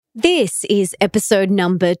This is episode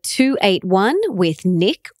number 281 with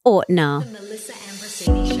Nick Ortner.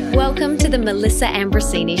 Welcome to the Melissa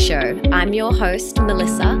Ambrosini Show. I'm your host,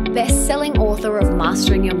 Melissa, best-selling author of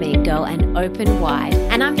Mastering Your Mean Girl and Open Wide.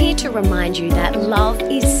 And I'm here to remind you that love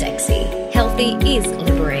is sexy, healthy is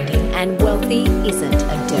liberating, and wealthy isn't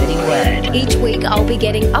a dirty word. Each week, I'll be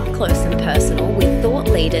getting up close and personal with thought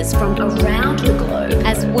leaders from around the globe,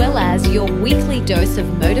 as well as your weekly dose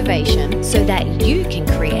of motivation so that you can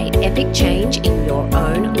create epic change in your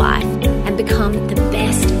own life and become the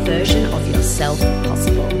best version of yourself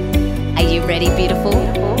possible. Are you ready, beautiful?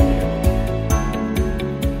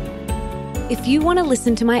 If you want to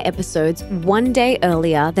listen to my episodes one day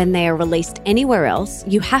earlier than they are released anywhere else,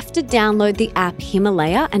 you have to download the app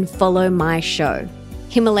Himalaya and follow my show.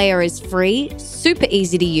 Himalaya is free, super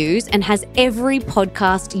easy to use, and has every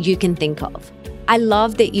podcast you can think of. I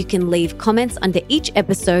love that you can leave comments under each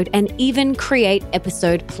episode and even create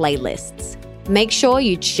episode playlists. Make sure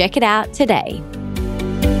you check it out today.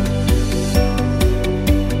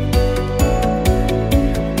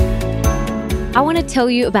 I want to tell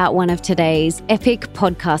you about one of today's epic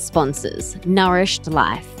podcast sponsors, Nourished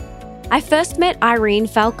Life. I first met Irene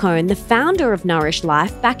Falcone, the founder of Nourished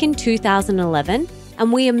Life, back in 2011,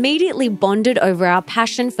 and we immediately bonded over our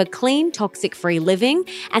passion for clean, toxic-free living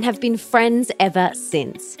and have been friends ever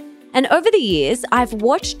since. And over the years, I've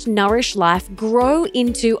watched Nourished Life grow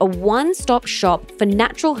into a one-stop shop for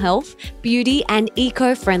natural health, beauty, and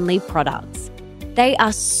eco-friendly products. They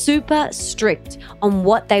are super strict on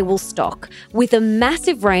what they will stock, with a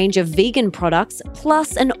massive range of vegan products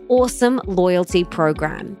plus an awesome loyalty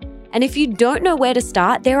program. And if you don't know where to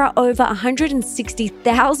start, there are over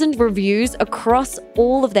 160,000 reviews across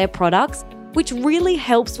all of their products, which really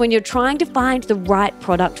helps when you're trying to find the right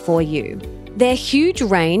product for you. Their huge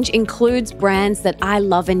range includes brands that I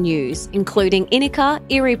love and use, including Inika,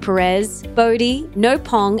 Iri Perez, Bodhi, No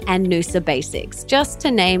Pong, and Noosa Basics, just to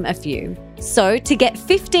name a few. So to get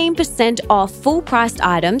 15% off full-priced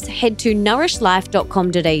items, head to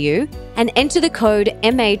nourishlife.com.au and enter the code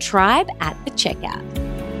MATRIBE at the checkout.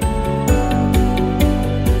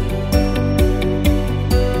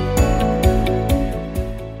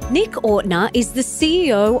 Nick Ortner is the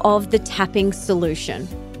CEO of The Tapping Solution,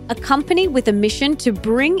 a company with a mission to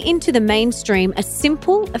bring into the mainstream a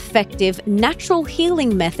simple, effective, natural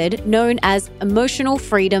healing method known as emotional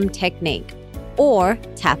freedom technique, or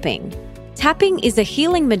tapping. Tapping is a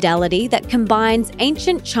healing modality that combines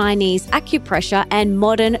ancient Chinese acupressure and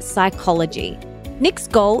modern psychology. Nick's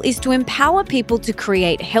goal is to empower people to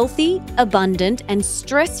create healthy, abundant, and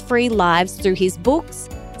stress-free lives through his books,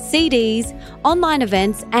 CDs, online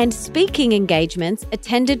events, and speaking engagements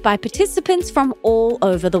attended by participants from all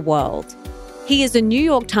over the world. He is a New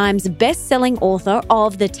York Times best-selling author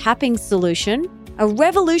of The Tapping Solution, a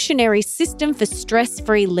revolutionary system for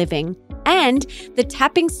stress-free living, and The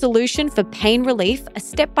Tapping Solution for Pain Relief, a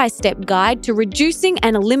step-by-step guide to reducing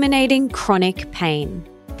and eliminating chronic pain.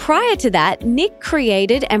 Prior to that, Nick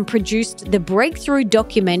created and produced the breakthrough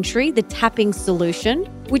documentary, The Tapping Solution,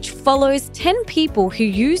 which follows 10 people who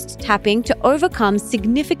used tapping to overcome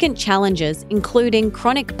significant challenges, including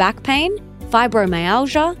chronic back pain,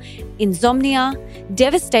 fibromyalgia, insomnia,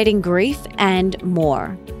 devastating grief, and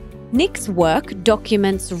more. Nick's work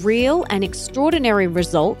documents real and extraordinary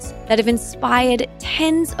results that have inspired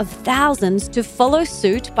tens of thousands to follow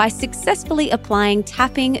suit by successfully applying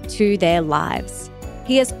tapping to their lives.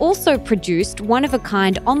 He has also produced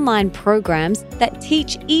one-of-a-kind online programs that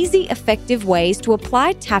teach easy, effective ways to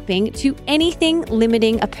apply tapping to anything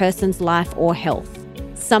limiting a person's life or health.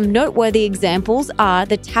 Some noteworthy examples are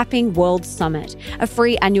the Tapping World Summit, a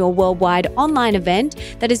free annual worldwide online event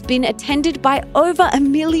that has been attended by over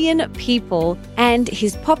 1 million people, and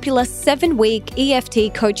his popular 7-week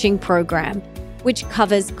EFT coaching program, which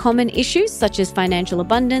covers common issues such as financial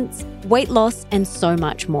abundance, weight loss, and so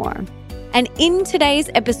much more. And in today's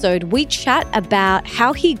episode, we chat about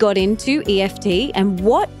how he got into EFT and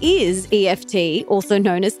what is EFT, also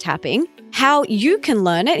known as tapping, how you can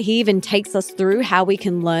learn it. He even takes us through how we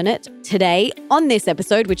can learn it today on this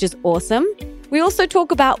episode, which is awesome. We also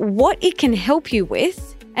talk about what it can help you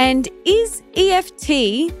with, and is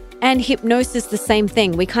EFT and hypnosis the same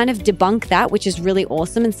thing? We kind of debunk that, which is really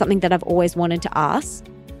awesome and something that I've always wanted to ask.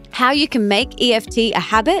 How you can make EFT a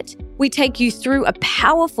habit. We take you through a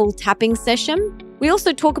powerful tapping session. We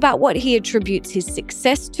also talk about what he attributes his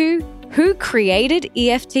success to, who created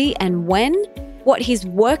EFT and when, what he's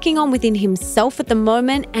working on within himself at the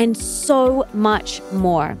moment, and so much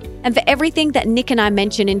more. And for everything that Nick and I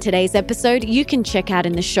mention in today's episode, you can check out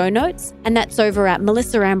in the show notes, and that's over at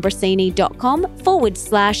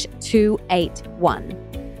melissaambrosini.com/281.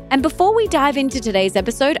 And before we dive into today's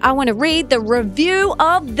episode, I want to read the review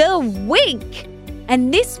of the week.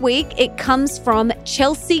 And this week, it comes from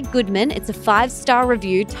Chelsea Goodman. It's a 5-star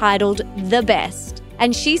review titled The Best.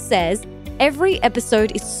 And she says, every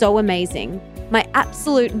episode is so amazing. My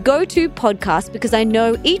absolute go-to podcast because I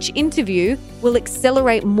know each interview will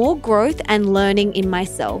accelerate more growth and learning in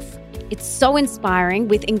myself. It's so inspiring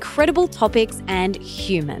with incredible topics and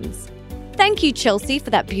humans. Thank you, Chelsea, for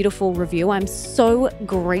that beautiful review. I'm so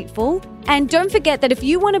grateful. And don't forget that if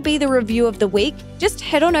you want to be the review of the week, just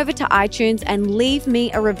head on over to iTunes and leave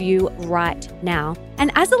me a review right now.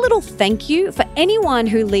 And as a little thank you for anyone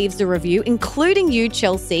who leaves a review, including you,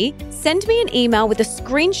 Chelsea, send me an email with a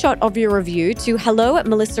screenshot of your review to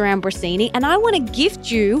hello@melissaambrosini, and I want to gift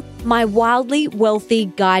you my Wildly Wealthy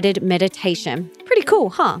guided meditation. Pretty cool,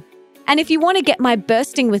 huh? And if you want to get my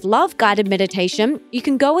Bursting with Love guided meditation, you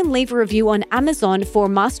can go and leave a review on Amazon for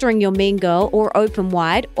Mastering Your Mean Girl or Open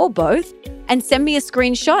Wide or both, and send me a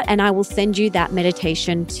screenshot and I will send you that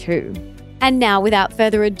meditation too. And now, without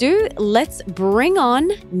further ado, let's bring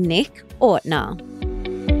on Nick Ortner.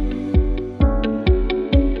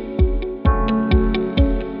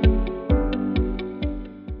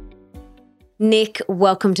 Nick,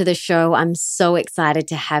 welcome to the show. I'm so excited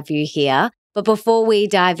to have you here. But before we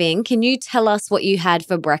dive in, can you tell us what you had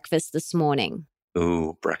for breakfast this morning?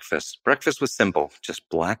 Ooh, breakfast. Breakfast was simple. Just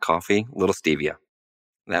black coffee, little stevia.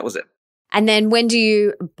 That was it. And then when do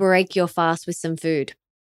you break your fast with some food?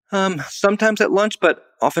 Sometimes at lunch, but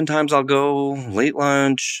oftentimes I'll go late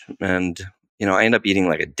lunch and, I end up eating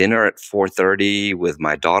like a dinner at 4:30 with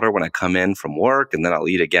my daughter when I come in from work, and then I'll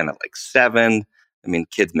eat again at like 7. I mean,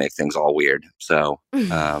 kids make things all weird. So,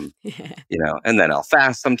 and then I'll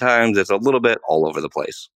fast sometimes. It's a little bit all over the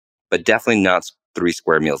place, but definitely not 3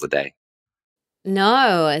 square meals a day.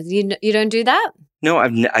 No, you don't do that? No,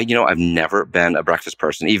 I've never been a breakfast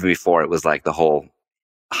person. Even before it was like the whole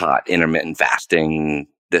hot intermittent fasting,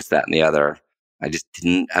 this, that, and the other. I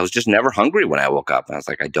was just never hungry when I woke up. I was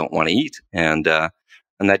like, I don't want to eat. And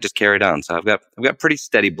that just carried on. So I've got pretty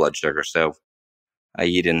steady blood sugar. So I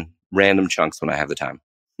eat in random chunks when I have the time.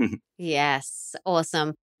 Yes,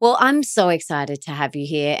 awesome. Well, I'm so excited to have you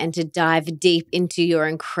here and to dive deep into your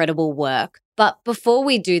incredible work. But before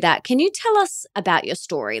we do that, can you tell us about your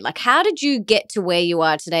story? Like, how did you get to where you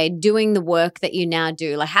are today doing the work that you now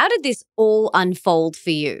do? Like, how did this all unfold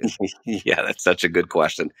for you? Yeah, that's such a good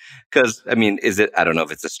question. Because, I don't know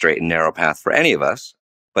if it's a straight and narrow path for any of us,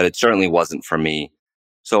 but it certainly wasn't for me.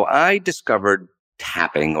 So I discovered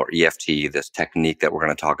tapping, or EFT, this technique that we're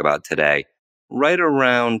going to talk about today, right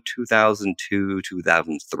around 2002,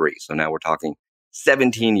 2003. So now we're talking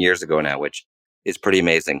 17 years ago now, which is pretty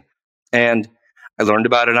amazing. And I learned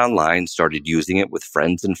about it online, started using it with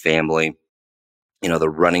friends and family. The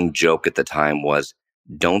running joke at the time was,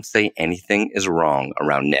 don't say anything is wrong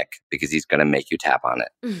around Nick because he's going to make you tap on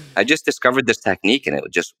it. I just discovered this technique and it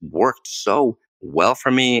just worked so well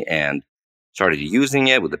for me, and started using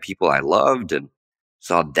it with the people I loved and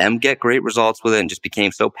saw them get great results with it, and just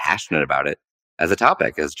became so passionate about it as a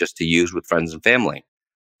topic, as just to use with friends and family.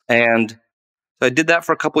 And so I did that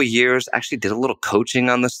for a couple of years, actually did a little coaching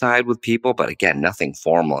on the side with people, but again, nothing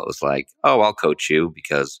formal. It was like, oh, I'll coach you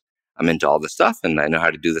because I'm into all this stuff and I know how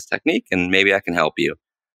to do this technique and maybe I can help you.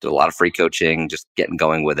 Did a lot of free coaching, just getting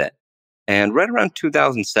going with it. And right around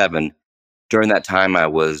 2007, during that time, I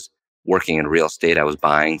was working in real estate. I was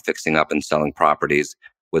buying, fixing up, and selling properties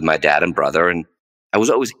with my dad and brother. And I was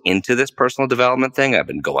always into this personal development thing. I've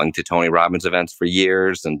been going to Tony Robbins events for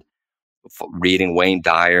years and reading Wayne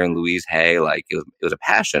Dyer and Louise Hay. Like it was a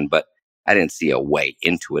passion, but I didn't see a way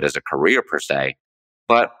into it as a career per se.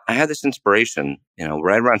 But I had this inspiration,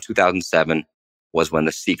 right around 2007 was when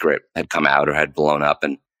The Secret had come out or had blown up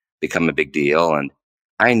and become a big deal. And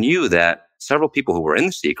I knew that several people who were in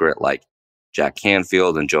The Secret, like Jack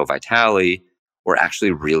Canfield and Joe Vitale, were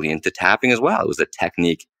actually really into tapping as well. It was a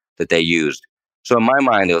technique that they used. So in my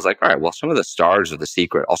mind, it was like, all right, well, some of the stars of The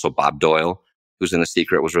Secret, also Bob Doyle, who's in The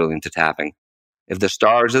Secret, was really into tapping. If the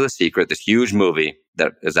stars of The Secret, this huge movie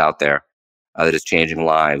that is out there that is changing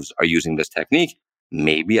lives, are using this technique,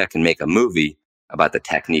 maybe I can make a movie about the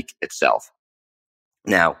technique itself.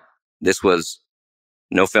 Now, this was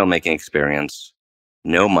no filmmaking experience,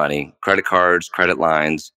 no money, credit cards, credit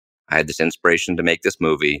lines. I had this inspiration to make this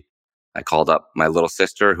movie. I called up my little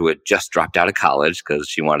sister who had just dropped out of college because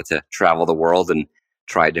she wanted to travel the world and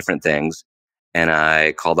try different things. And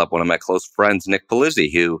I called up one of my close friends, Nick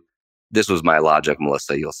Polizzi, who, this was my logic,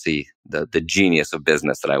 Melissa. You'll see the genius of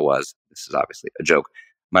business that I was. This is obviously a joke.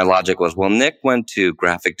 My logic was, well, Nick went to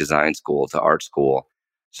graphic design school, to art school.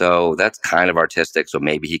 So that's kind of artistic. So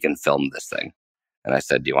maybe he can film this thing. And I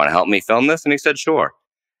said, do you want to help me film this? And he said, sure.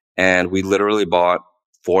 And we literally bought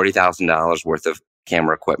 $40,000 worth of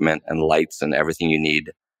camera equipment and lights and everything you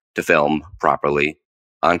need to film properly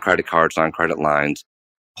on credit cards, on credit lines,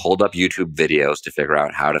 pulled up YouTube videos to figure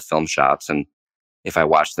out how to film shots. And if I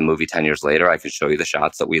watched the movie 10 years later, I could show you the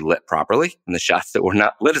shots that we lit properly and the shots that were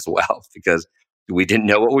not lit as well because we didn't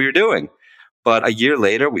know what we were doing. But a year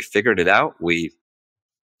later, we figured it out. We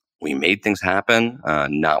made things happen,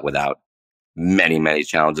 not without many, many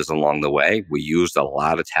challenges along the way. We used a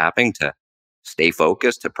lot of tapping to stay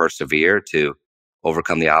focused, to persevere, to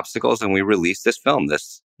overcome the obstacles. And we released this film,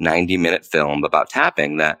 this 90-minute film about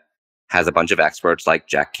tapping that has a bunch of experts like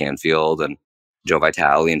Jack Canfield and Joe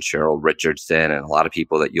Vitale and Cheryl Richardson and a lot of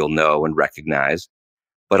people that you'll know and recognize,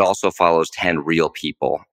 but also follows 10 real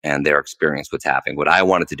people and their experience with tapping. What I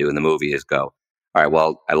wanted to do in the movie is go, all right,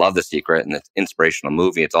 well, I love The Secret and it's an inspirational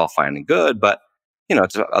movie. It's all fine and good, but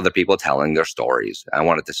it's other people telling their stories. I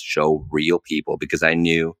wanted to show real people because I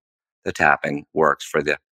knew the tapping works for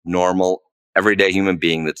the normal, everyday human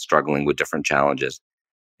being that's struggling with different challenges.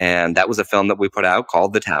 And that was a film that we put out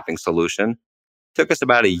called The Tapping Solution. Took us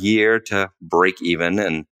about a year to break even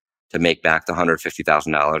and to make back the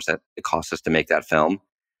 $150,000 that it cost us to make that film.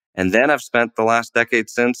 And then I've spent the last decade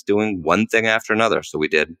since doing one thing after another. So we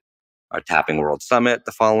did our Tapping World Summit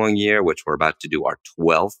the following year, which we're about to do our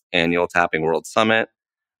 12th annual Tapping World Summit.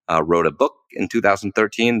 Wrote a book in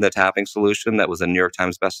 2013, The Tapping Solution, that was a New York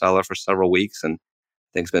Times bestseller for several weeks and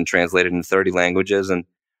I think it's been translated in 30 languages. And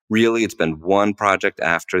really, it's been one project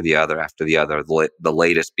after the other, the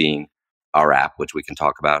latest being our app, which we can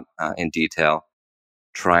talk about in detail,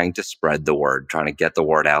 trying to spread the word, trying to get the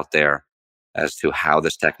word out there as to how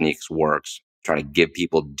this technique works, trying to give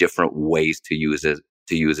people different ways to use it,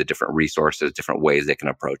 different resources, different ways they can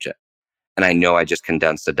approach it. And I know I just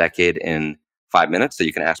condensed a decade in 5 minutes, so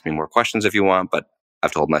you can ask me more questions if you want, but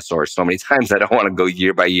I've told my story so many times I don't want to go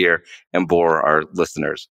year by year and bore our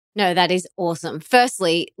listeners. No, that is awesome.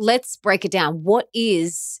 Firstly, let's break it down. What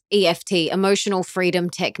is EFT, emotional freedom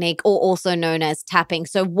technique, or also known as tapping?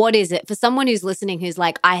 So what is it? For someone who's listening who's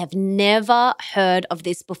like, I have never heard of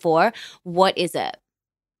this before, what is it?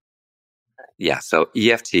 Yeah, so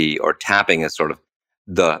EFT or tapping is sort of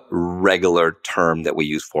the regular term that we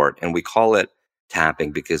use for it. And we call it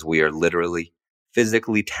tapping because we are literally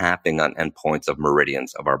physically tapping on endpoints of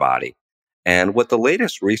meridians of our body. And what the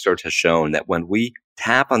latest research has shown that when we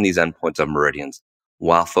tap on these endpoints of meridians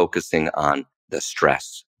while focusing on the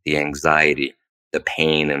stress, the anxiety, the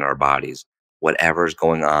pain in our bodies, whatever is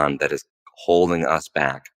going on that is holding us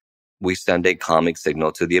back, we send a calming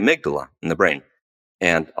signal to the amygdala in the brain.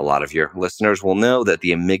 And a lot of your listeners will know that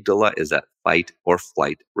the amygdala is that fight or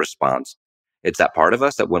flight response. It's that part of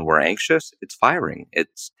us that when we're anxious, it's firing.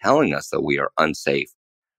 It's telling us that we are unsafe.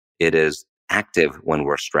 It is active when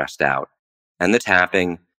we're stressed out. And the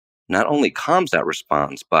tapping not only calms that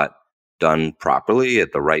response, but done properly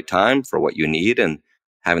at the right time for what you need and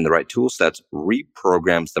having the right tool sets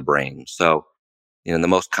reprograms the brain. So, the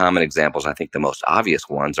most common examples, I think the most obvious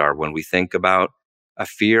ones are when we think about a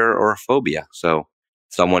fear or a phobia. So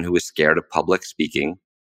someone who is scared of public speaking,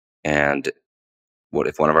 and what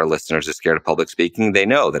if one of our listeners is scared of public speaking? They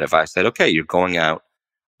know that if I said, okay, you're going out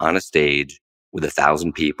on a stage with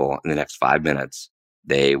 1,000 people in the next 5 minutes,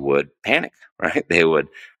 they would panic, right?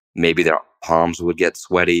 Maybe their palms would get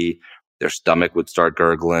sweaty, their stomach would start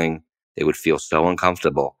gurgling, they would feel so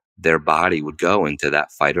uncomfortable. Their body would go into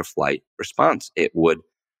that fight or flight response. It would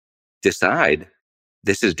decide,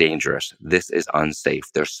 this is dangerous, this is unsafe.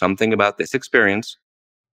 There's something about this experience,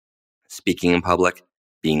 speaking in public,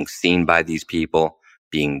 being seen by these people,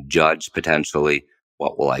 being judged potentially.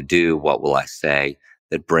 What will I do? What will I say?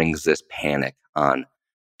 That brings this panic on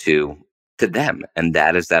to them. And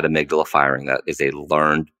that is that amygdala firing. That is a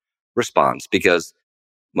learned response because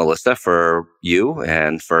Melissa, for you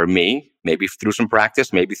and for me, maybe through some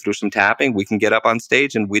practice, maybe through some tapping, we can get up on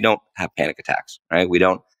stage and we don't have panic attacks, right? We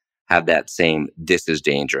don't have that same, this is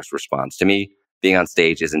dangerous response. To me, being on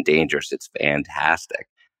stage isn't dangerous. It's fantastic.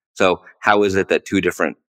 So how is it that two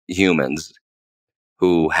different humans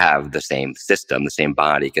who have the same system, the same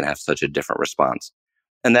body, can have such a different response?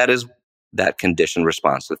 And that is that conditioned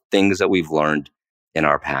response, the things that we've learned in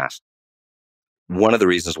our past. One of the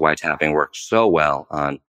reasons why tapping works so well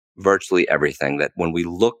on virtually everything, that when we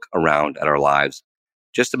look around at our lives,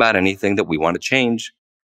 just about anything that we want to change,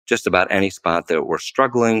 just about any spot that we're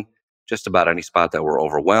struggling, just about any spot that we're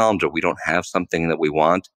overwhelmed or we don't have something that we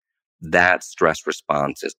want, that stress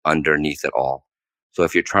response is underneath it all. So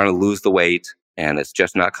if you're trying to lose the weight and it's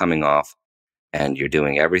just not coming off and you're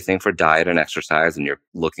doing everything for diet and exercise and you're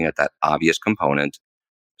looking at that obvious component,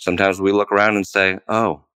 Sometimes we look around and say,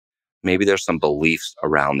 oh, maybe there's some beliefs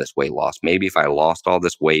around this weight loss. Maybe if I lost all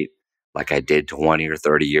this weight like I did 20 or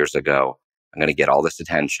 30 years ago, I'm going to get all this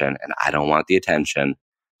attention and I don't want the attention.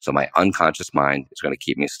 So my unconscious mind is going to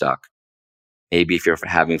keep me stuck. Maybe if you're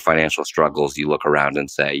having financial struggles, you look around and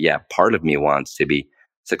say, yeah, part of me wants to be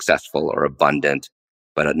successful or abundant,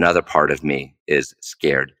 but another part of me is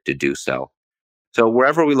scared to do so. So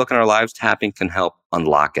wherever we look in our lives, tapping can help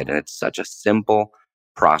unlock it. And it's such a simple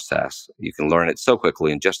process. You can learn it so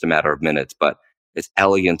quickly in just a matter of minutes, but its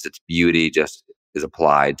elegance, its beauty just is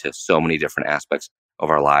applied to so many different aspects of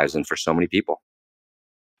our lives and for so many people.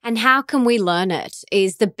 And how can we learn it?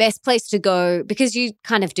 Is the best place to go, because you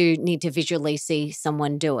kind of do need to visually see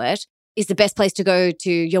someone do it, is the best place to go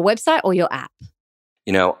to your website or your app?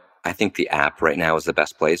 You know, I think the app right now is the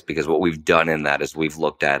best place because what we've done in that is we've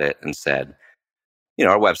looked at it and said,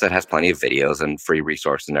 our website has plenty of videos and free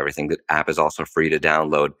resources and everything. The app is also free to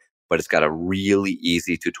download, but it's got a really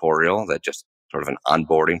easy tutorial that just sort of an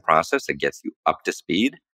onboarding process that gets you up to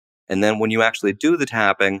speed. And then when you actually do the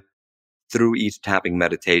tapping, through each tapping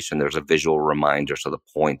meditation, there's a visual reminder so the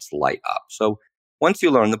points light up. So once you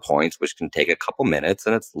learn the points, which can take a couple minutes,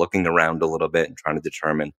 and it's looking around a little bit and trying to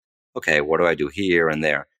determine, okay, what do I do here and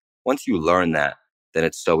there? Once you learn that, then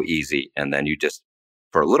it's so easy. And then you just,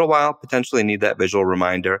 for a little while, potentially need that visual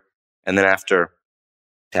reminder. And then after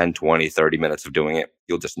 10, 20, 30 minutes of doing it,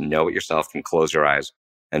 you'll just know it yourself, can close your eyes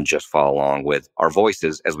and just follow along with our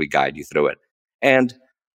voices as we guide you through it. And,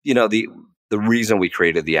 the reason we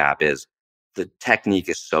created the app is the technique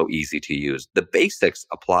is so easy to use. The basics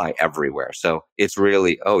apply everywhere. So it's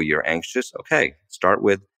really, oh, you're anxious? Okay, start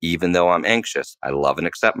with, even though I'm anxious, I love and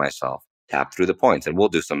accept myself. Tap through the points. And we'll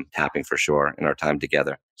do some tapping for sure in our time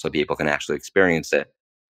together so people can actually experience it.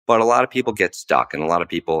 But a lot of people get stuck, and a lot of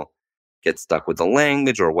people get stuck with the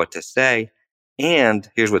language or what to say. And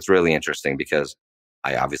here's what's really interesting, because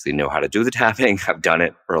I obviously know how to do the tapping. I've done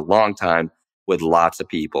it for a long time with lots of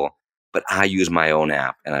people, but I use my own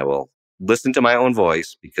app and I will listen to my own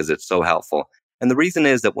voice because it's so helpful. And the reason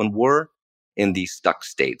is that when we're in these stuck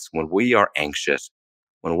states, when we are anxious,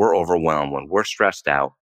 when we're overwhelmed, when we're stressed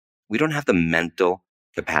out, we don't have the mental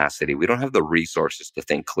capacity. We don't have the resources to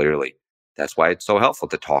think clearly. That's why it's so helpful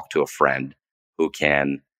to talk to a friend who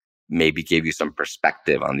can maybe give you some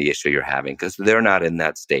perspective on the issue you're having, because they're not in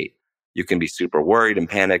that state. You can be super worried and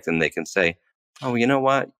panicked, and they can say, oh, you know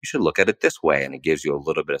what? You should look at it this way. And it gives you a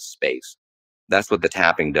little bit of space. That's what the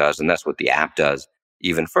tapping does. And that's what the app does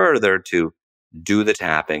even further, to do the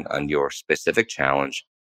tapping on your specific challenge,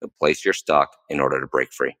 the place you're stuck, in order to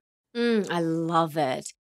break free. I love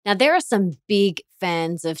it. Now, there are some big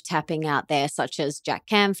fans of tapping out there, such as Jack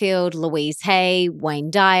Canfield, Louise Hay, Wayne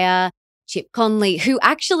Dyer, Chip Conley, who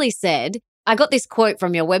actually said, I got this quote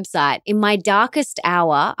from your website: in my darkest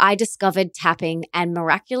hour, I discovered tapping, and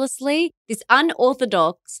miraculously, this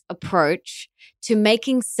unorthodox approach to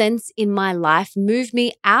making sense in my life moved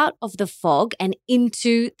me out of the fog and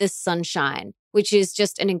into the sunshine, which is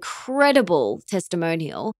just an incredible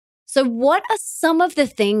testimonial. So what are some of the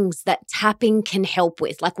things that tapping can help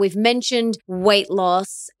with? Like we've mentioned weight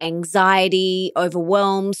loss, anxiety,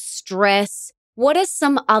 overwhelm, stress. What are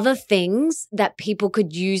some other things that people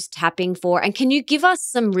could use tapping for? And can you give us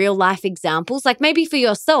some real life examples, like maybe for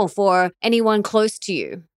yourself or anyone close to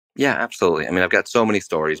you? Yeah, absolutely. I mean, I've got so many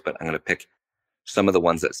stories, but I'm going to pick some of the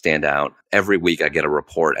ones that stand out. Every week I get a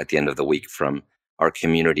report at the end of the week from our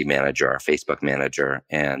community manager, our Facebook manager,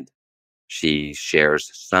 and she shares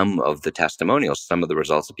some of the testimonials, some of the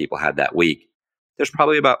results that people had that week. There's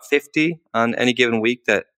probably about 50 on any given week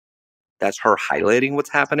that's her highlighting what's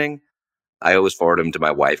happening. I always forward them to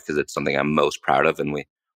my wife because it's something I'm most proud of, and we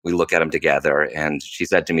look at them together. And she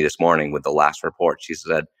said to me this morning with the last report, she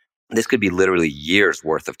said, this could be literally years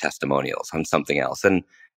worth of testimonials on something else. And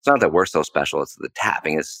it's not that we're so special, it's the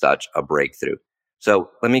tapping is such a breakthrough. So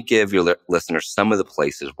let me give your listeners some of the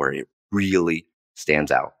places where it really stands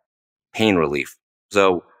out. Pain relief.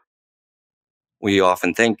 So we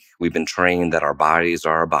often think, we've been trained that our bodies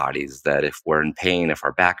are our bodies, that if we're in pain, if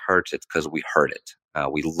our back hurts, it's because we hurt it.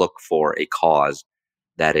 We look for a cause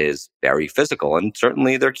that is very physical. And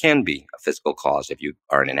certainly there can be a physical cause. If you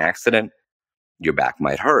are in an accident, your back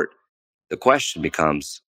might hurt. The question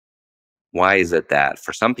becomes, why is it that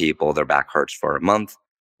for some people, their back hurts for a month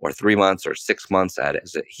or 3 months or 6 months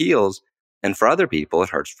as it heals? And for other people, it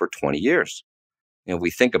hurts for 20 years. We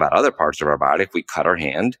think about other parts of our body. If we cut our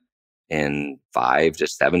hand, in 5 to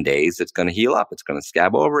 7 days, it's going to heal up. It's going to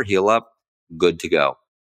scab over, heal up, good to go.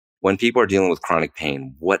 When people are dealing with chronic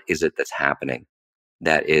pain, what is it that's happening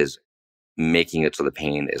that is making it so the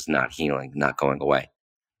pain is not healing, not going away?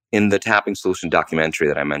 In the Tapping Solution documentary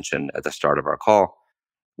that I mentioned at the start of our call,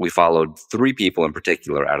 we followed 3 people in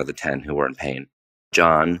particular out of the 10 who were in pain.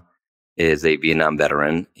 John is a Vietnam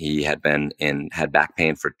veteran. He had had back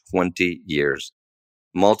pain for 20 years,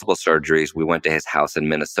 multiple surgeries. We went to his house in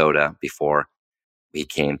Minnesota before he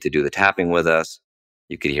came to do the tapping with us.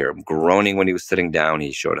 You could hear him groaning when he was sitting down.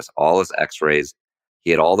 He showed us all his x-rays.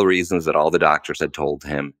 He had all the reasons that all the doctors had told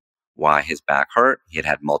him why his back hurt. He had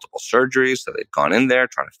had multiple surgeries, so they'd gone in there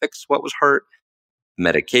trying to fix what was hurt.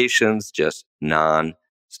 Medications, just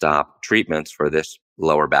non-stop treatments for this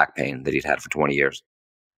lower back pain that he'd had for 20 years.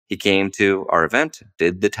 He came to our event,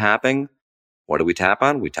 did the tapping. What did we tap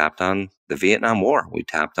on? We tapped on the Vietnam War. We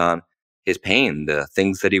tapped on his pain, the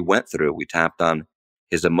things that he went through. We tapped on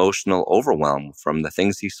his emotional overwhelm from the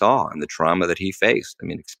things he saw and the trauma that he faced. I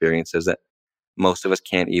mean, experiences that most of us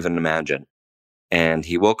can't even imagine. And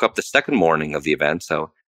he woke up the second morning of the event.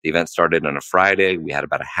 So the event started on a Friday. We had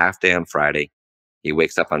about a half day on Friday. He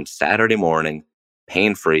wakes up on Saturday morning,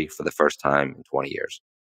 pain-free for the first time in 20 years.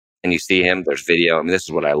 And you see him, there's video. I mean, this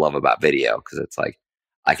is what I love about video, because it's like,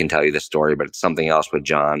 I can tell you this story, but it's something else with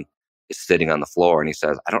John is sitting on the floor and he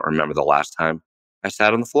says, I don't remember the last time I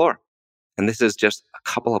sat on the floor. And this is just a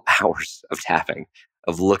couple of hours of tapping,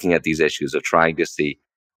 of looking at these issues, of trying to see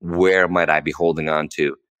where might I be holding on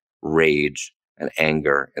to rage and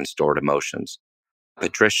anger and stored emotions.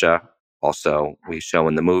 Patricia, also, we show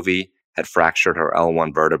in the movie, had fractured her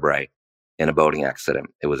L1 vertebrae in a boating accident.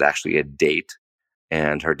 It was actually a date,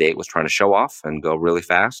 and her date was trying to show off and go really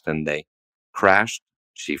fast, and they crashed.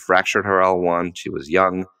 She fractured her L1. She was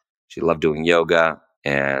young. She loved doing yoga,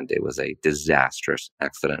 and it was a disastrous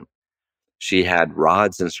accident. She had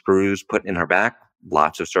rods and screws put in her back,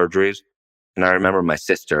 lots of surgeries. And I remember my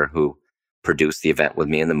sister, who produced the event with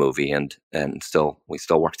me in the movie, and we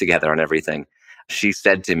still work together on everything. She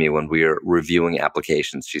said to me when we were reviewing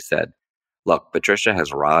applications, she said, look, Patricia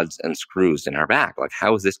has rods and screws in her back. Like,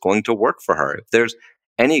 how is this going to work for her? If there's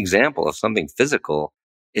any example of something physical,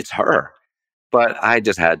 it's her. But I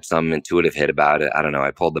just had some intuitive hit about it. I don't know. I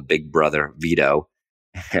pulled the big brother veto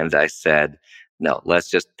and I said, no, let's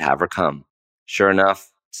just have her come. Sure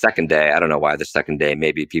enough, second day, I don't know why the second day,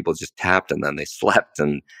 maybe people just tapped and then they slept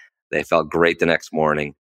and they felt great the next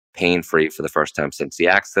morning, pain-free for the first time since the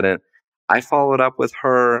accident. I followed up with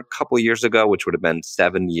her a couple years ago, which would have been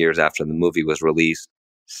 7 years after the movie was released,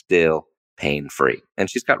 still pain-free. And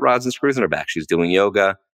she's got rods and screws in her back. She's doing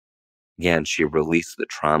yoga. Again, she released the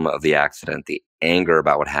trauma of the accident, the anger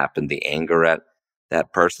about what happened, the anger at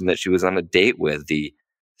that person that she was on a date with, the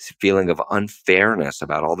feeling of unfairness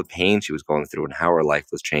about all the pain she was going through and how her life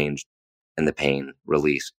was changed, and the pain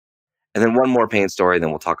released. And then one more pain story, then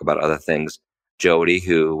we'll talk about other things. Jody,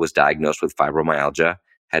 who was diagnosed with fibromyalgia,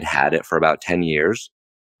 had it for about 10 years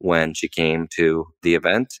when she came to the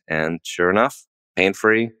event. And sure enough,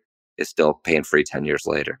 pain-free is still pain-free 10 years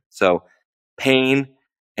later. So pain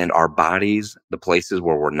and our bodies, the places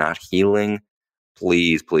where we're not healing,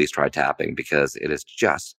 please try tapping, because it is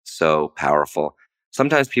just so powerful.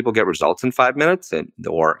 Sometimes people get results in 5 minutes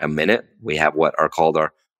or a minute. We have what are called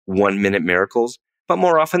our 1-minute miracles. But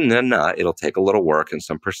more often than not, it'll take a little work and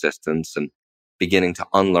some persistence and beginning to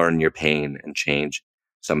unlearn your pain and change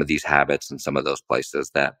some of these habits and some of those places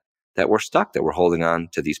that we're stuck, that we're holding on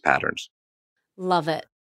to these patterns. Love it.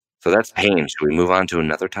 So that's pain. Should we move on to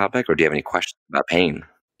another topic, or do you have any questions about pain?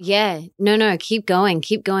 Yeah. No, keep going.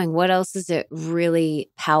 Keep going. What else is it really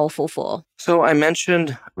powerful for? So I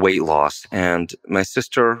mentioned weight loss, and my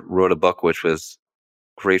sister wrote a book, which was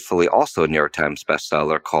gratefully also a New York Times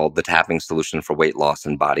bestseller, called The Tapping Solution for Weight Loss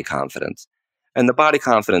and Body Confidence. And the body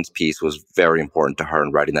confidence piece was very important to her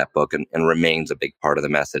in writing that book, and remains a big part of the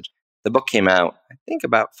message. The book came out, I think,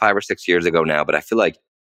 about 5 or 6 years ago now, but I feel like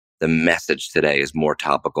the message today is more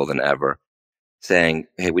topical than ever, saying,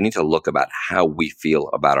 hey, we need to look about how we feel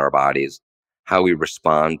about our bodies, how we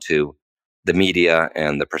respond to the media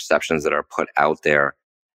and the perceptions that are put out there,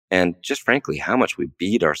 and just frankly, how much we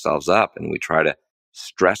beat ourselves up and we try to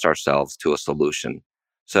stress ourselves to a solution.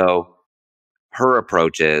 So her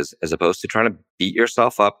approach is, as opposed to trying to beat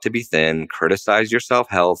yourself up to be thin, criticize yourself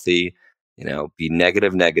healthy, be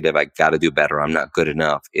negative, I got to do better, I'm not good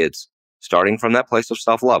enough. It's starting from that place of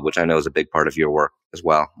self-love, which I know is a big part of your work as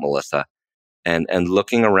well, Melissa, and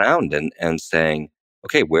looking around and saying,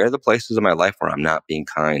 okay, where are the places in my life where I'm not being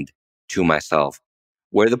kind to myself?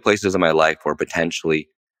 Where are the places in my life where potentially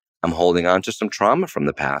I'm holding on to some trauma from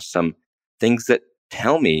the past, some things that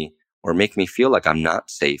tell me or make me feel like I'm not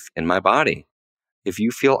safe in my body? If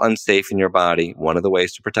you feel unsafe in your body, one of the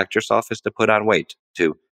ways to protect yourself is to put on weight,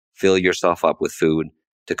 to fill yourself up with food,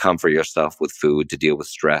 to comfort yourself with food, to deal with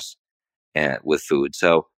stress and with food.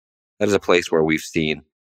 So that is a place where we've seen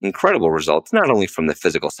incredible results, not only from the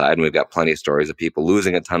physical side, and we've got plenty of stories of people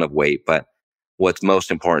losing a ton of weight, but what's most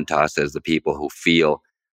important to us is the people who feel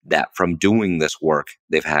that from doing this work,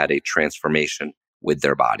 they've had a transformation with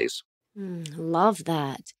their bodies. Love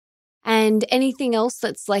that. And anything else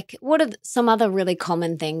that's like, what are some other really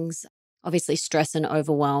common things? Obviously, stress and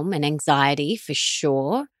overwhelm and anxiety for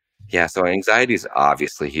sure. Yeah, so anxiety is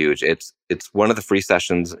obviously huge. It's one of the free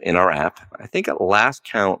sessions in our app. I think at last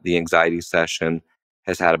count, the anxiety session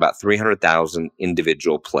has had about 300,000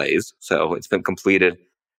 individual plays. So it's been completed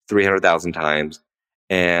 300,000 times.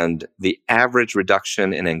 And the average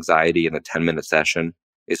reduction in anxiety in a 10-minute session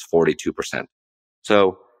is 42%.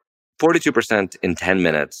 So 42% in 10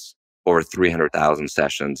 minutes or 300,000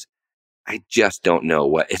 sessions. I just don't know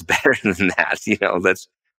what is better than that.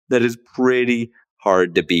 That is pretty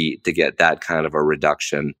hard to beat, to get that kind of a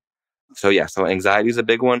reduction. So yeah, so anxiety is a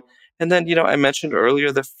big one. And then, I mentioned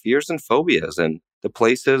earlier the fears and phobias and the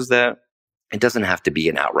places that it doesn't have to be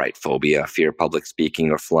an outright phobia, fear of public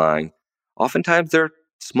speaking or flying. Oftentimes they're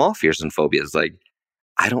small fears and phobias like,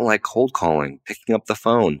 I don't like cold calling, picking up the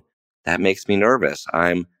phone. That makes me nervous.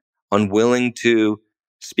 I'm unwilling to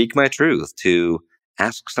speak my truth, to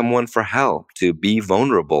ask someone for help, to be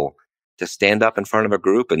vulnerable, to stand up in front of a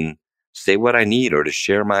group and say what I need or to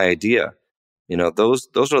share my idea. Those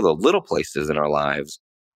are the little places in our lives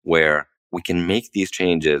where we can make these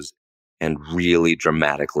changes and really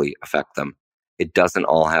dramatically affect them. It doesn't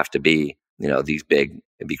all have to be, these big,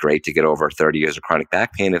 it'd be great to get over 30 years of chronic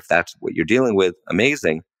back pain. If that's what you're dealing with,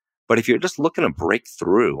 amazing. But if you're just looking to break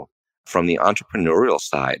through from the entrepreneurial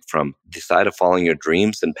side, from the side of following your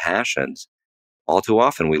dreams and passions, all too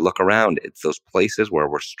often we look around, it's those places where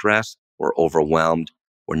we're stressed, we're overwhelmed,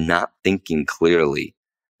 we're not thinking clearly.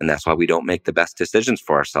 And that's why we don't make the best decisions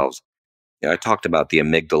for ourselves. I talked about the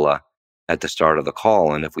amygdala at the start of the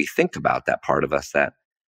call. And if we think about that part of us, that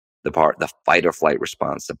the fight or flight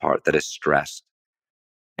response, the part that is stressed.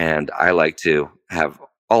 And I like to have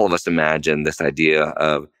all of us imagine this idea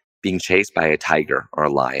of being chased by a tiger or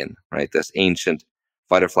a lion, right? This ancient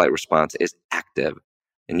fight or flight response is active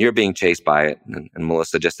and you're being chased by it. And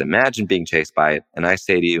Melissa, just imagine being chased by it. And I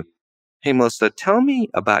say to you, hey, Melissa, tell me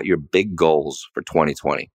about your big goals for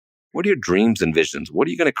 2020. What are your dreams and visions? What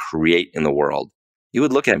are you going to create in the world? You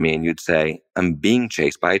would look at me and you'd say, I'm being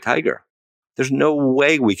chased by a tiger. There's no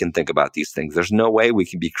way we can think about these things. There's no way we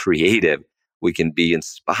can be creative. We can be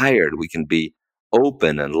inspired. We can be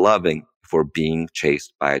open and loving if we're being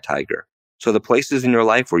chased by a tiger. So the places in your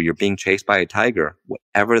life where you're being chased by a tiger,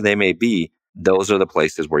 whatever they may be, those are the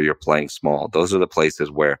places where you're playing small. Those are the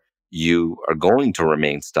places where you are going to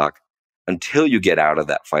remain stuck until you get out of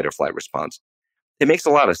that fight or flight response. It makes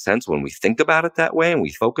a lot of sense when we think about it that way and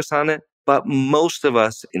we focus on it, but most of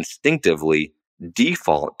us instinctively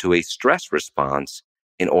default to a stress response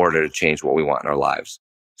in order to change what we want in our lives.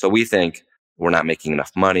 So we think we're not making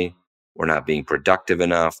enough money, we're not being productive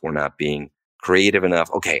enough, we're not being creative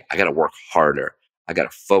enough. Okay, I got to work harder. I got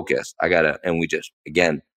to focus. And we just,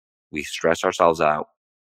 again, we stress ourselves out.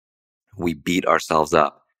 We beat ourselves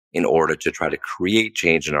up in order to try to create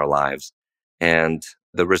change in our lives. And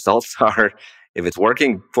the results are, if it's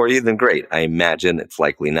working for you, then great. I imagine it's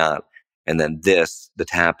likely not. And then the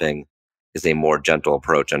tapping, is a more gentle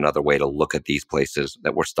approach, another way to look at these places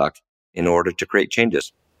that we're stuck in order to create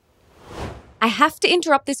changes. I have to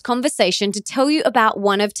interrupt this conversation to tell you about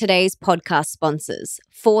one of today's podcast sponsors,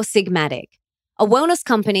 Four Sigmatic, a wellness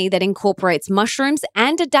company that incorporates mushrooms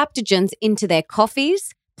and adaptogens into their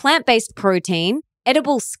coffees, plant-based protein,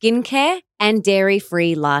 edible skincare, and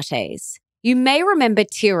dairy-free lattes. You may remember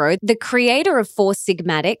Tiro, the creator of Four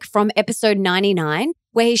Sigmatic, from episode 99,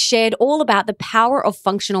 where he shared all about the power of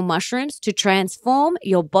functional mushrooms to transform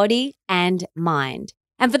your body and mind.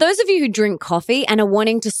 And for those of you who drink coffee and are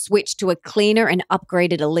wanting to switch to a cleaner and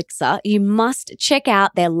upgraded elixir, you must check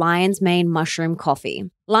out their lion's mane mushroom coffee.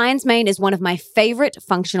 Lion's mane is one of my favorite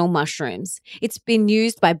functional mushrooms. It's been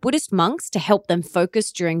used by Buddhist monks to help them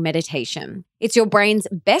focus during meditation. It's your brain's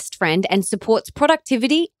best friend and supports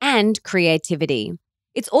productivity and creativity.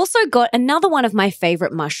 It's also got another one of my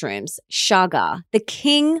favorite mushrooms, chaga, the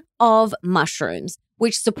king of mushrooms,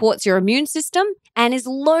 which supports your immune system and is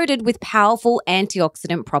loaded with powerful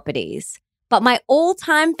antioxidant properties. But my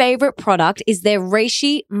all-time favorite product is their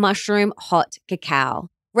reishi mushroom hot cacao.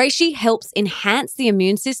 Reishi helps enhance the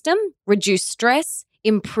immune system, reduce stress,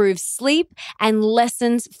 improve sleep, and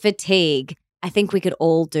lessens fatigue. I think we could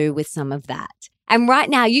all do with some of that. And right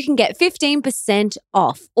now you can get 15%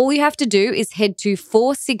 off. All you have to do is head to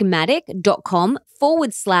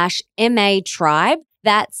foursigmatic.com/MA tribe.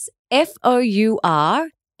 That's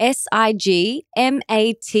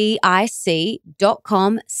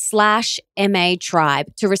sigmatic.com/MA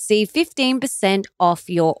tribe to receive 15% off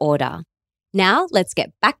your order. Now, let's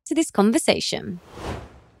get back to this conversation.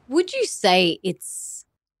 Would you say it's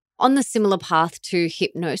on the similar path to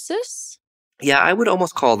hypnosis? Yeah, I would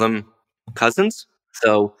almost call them cousins.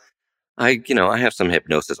 So I have some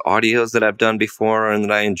hypnosis audios that I've done before and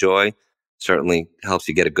that I enjoy. Certainly helps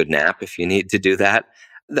you get a good nap if you need to do that.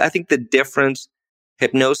 I think the difference,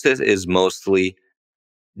 hypnosis is mostly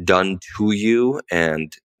done to you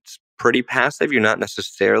and it's pretty passive. You're not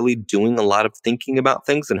necessarily doing a lot of thinking about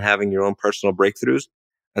things and having your own personal breakthroughs.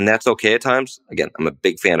 And that's okay at times. Again, I'm a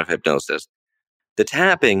big fan of hypnosis. The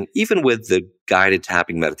tapping, even with the guided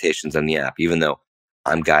tapping meditations on the app, even though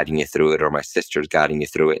I'm guiding you through it or my sister's guiding you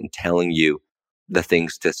through it and telling you the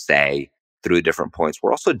things to say through the different points,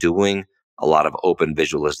 we're also doing a lot of open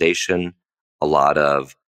visualization, a lot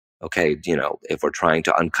of, okay, if we're trying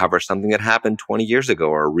to uncover something that happened 20 years ago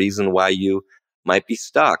or a reason why you might be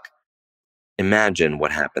stuck, imagine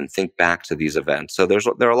what happened. Think back to these events. So there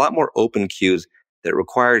are a lot more open cues that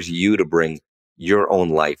requires you to bring your own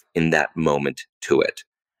life in that moment to it.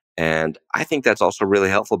 And I think that's also really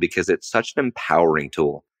helpful because it's such an empowering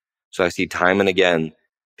tool. So I see time and again,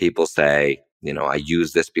 people say, I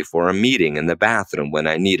used this before a meeting in the bathroom when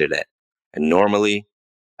I needed it. And normally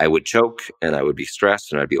I would choke and I would be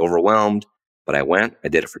stressed and I'd be overwhelmed. But I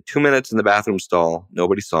did it for 2 minutes in the bathroom stall.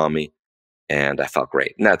 Nobody saw me and I felt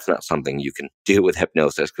great. And that's not something you can do with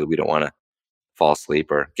hypnosis because we don't want to fall asleep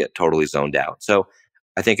or get totally zoned out. So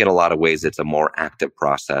I think in a lot of ways, it's a more active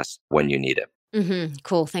process when you need it.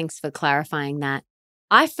 Cool. Thanks for clarifying that.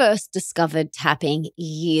 I first discovered tapping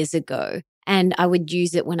years ago, and I would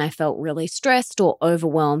use it when I felt really stressed or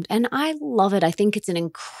overwhelmed. And I love it. I think it's an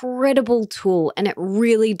incredible tool and it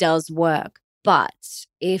really does work. But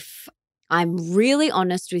if I'm really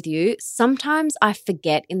honest with you, sometimes I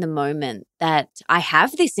forget in the moment that I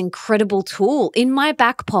have this incredible tool in my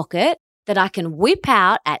back pocket that I can whip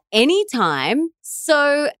out at any time.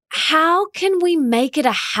 So how can we make it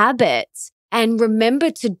a habit and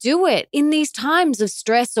remember to do it in these times of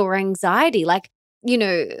stress or anxiety? For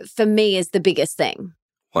me is the biggest thing.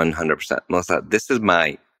 100%. Melissa, this is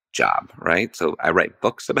my job, right? So I write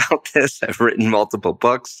books about this. I've written multiple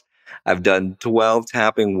books. I've done 12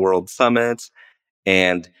 tapping world summits.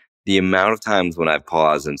 And the amount of times when I've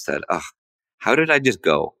paused and said, oh, how did I just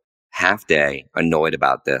go half day annoyed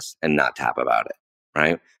about this and not tap about it,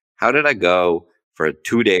 right? How did I go for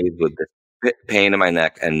 2 days with this pain in my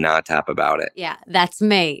neck and not tap about it? Yeah, that's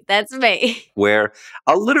me. That's me. Where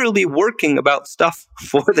I'll literally be working about stuff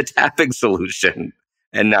for the tapping solution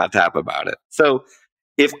and not tap about it. So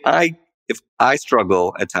if I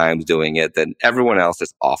struggle at times doing it, then everyone else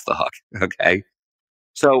is off the hook, okay?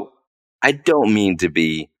 So I don't mean to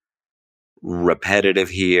be repetitive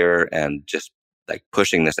here and just like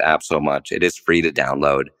pushing this app so much. It is free to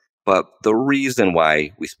download. But the reason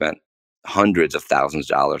why we spent hundreds of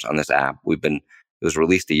thousands of dollars on this app, it was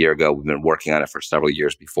released a year ago. We've been working on it for several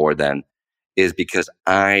years before then, is because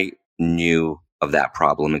I knew of that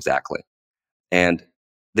problem exactly. And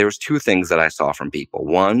there was two things that I saw from people.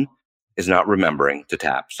 One is not remembering to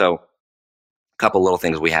tap. So a couple little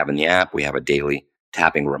things we have in the app. We have a daily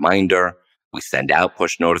tapping reminder. We send out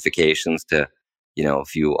push notifications to,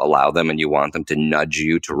 if you allow them and you want them to nudge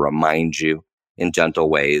you, to remind you in gentle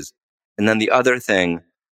ways. And then the other thing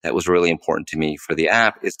that was really important to me for the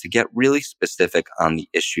app is to get really specific on the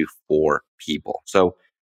issue for people. So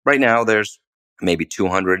right now there's maybe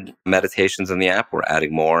 200 meditations in the app. We're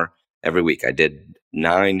adding more every week. I did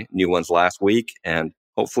 9 new ones last week and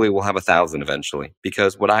hopefully we'll have 1,000 eventually,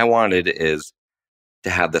 because what I wanted is to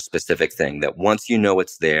have the specific thing that once you know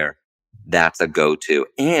it's there, that's a go-to.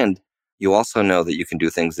 And you also know that you can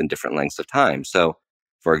do things in different lengths of time. So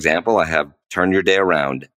for example, I have turn your day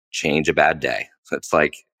around, change a bad day. So it's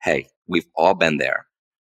like, hey, we've all been there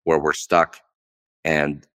where we're stuck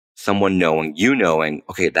and someone knowing,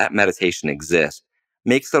 okay, that meditation exists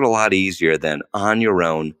makes it a lot easier than on your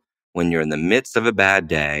own when you're in the midst of a bad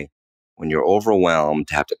day, when you're overwhelmed,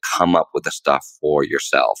 to have to come up with the stuff for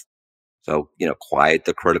yourself. So, quiet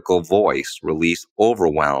the critical voice, release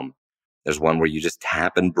overwhelm. There's one where you just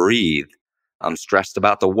tap and breathe. I'm stressed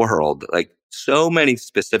about the world. Like so many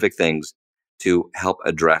specific things to help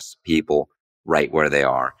address people right where they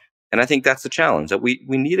are. And I think that's the challenge, that we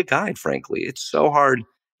need a guide, frankly. It's so hard.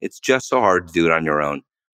 It's just so hard to do it on your own.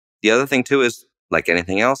 The other thing too is, like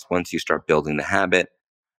anything else, once you start building the habit,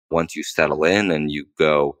 once you settle in and you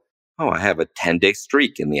go, oh, I have a 10-day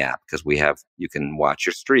streak in the app because you can watch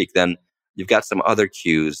your streak, then you've got some other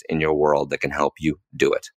cues in your world that can help you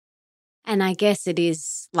do it. And I guess it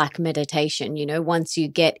is like meditation, once you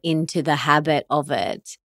get into the habit of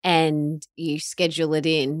it and you schedule it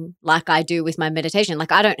in, like I do with my meditation,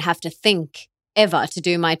 like I don't have to think ever to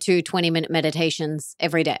do my 20-minute meditations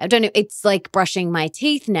every day. I don't know. It's like brushing my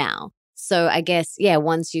teeth now. So I guess, yeah,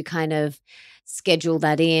 once you kind of schedule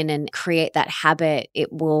that in and create that habit,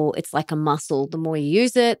 it's like a muscle. The more you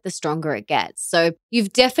use it, the stronger it gets. So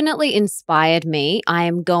you've definitely inspired me. I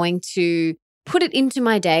am going to put it into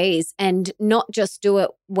my days and not just do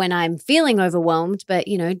it when I'm feeling overwhelmed, but,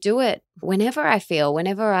 do it whenever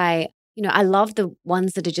I love the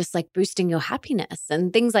ones that are just like boosting your happiness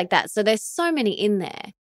and things like that. So there's so many in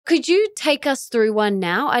there. Could you take us through one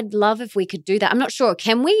now? I'd love if we could do that. I'm not sure.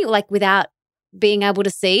 Can we, like, without being able to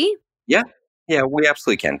see? Yeah. Yeah, we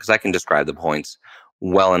absolutely can, because I can describe the points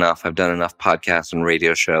well enough. I've done enough podcasts and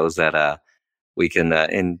radio shows that we can,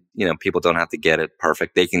 and people don't have to get it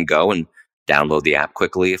perfect. They can go and download the app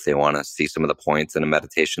quickly if they want to see some of the points in a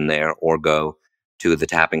meditation there, or go to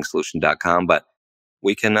thetappingsolution.com. But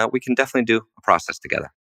we can definitely do a process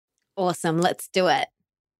together. Awesome. Let's do it.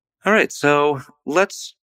 All right. So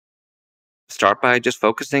let's start by just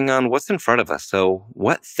focusing on what's in front of us. So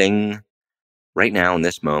what thing right now in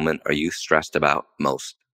this moment are you stressed about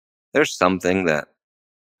most? There's something, that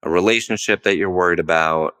a relationship that you're worried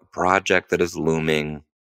about, a project that is looming.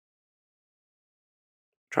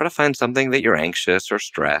 Try to find something that you're anxious or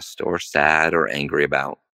stressed or sad or angry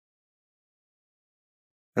about.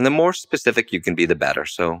 And the more specific you can be, the better.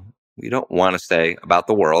 So we don't want to say about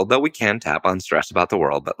the world, though we can tap on stress about the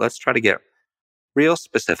world, but let's try to get real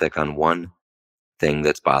specific on one thing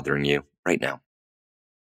that's bothering you right now.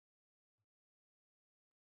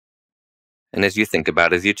 And as you think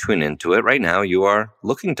about it, as you tune into it, right now you are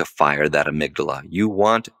looking to fire that amygdala. You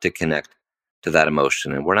want to connect to that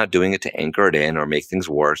emotion. And we're not doing it to anchor it in or make things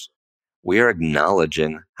worse. We are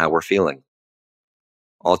acknowledging how we're feeling.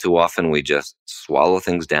 All too often, we just swallow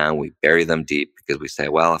things down. We bury them deep because we say,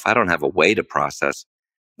 well, if I don't have a way to process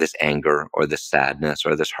this anger or this sadness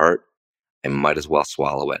or this hurt, I might as well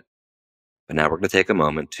swallow it. But now we're going to take a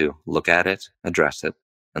moment to look at it, address it,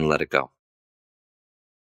 and let it go.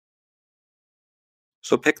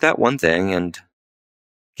 So pick that one thing and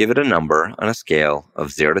give it a number on a scale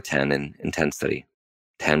of 0 to 10 in intensity.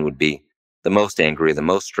 10 would be the most angry, the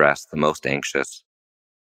most stressed, the most anxious.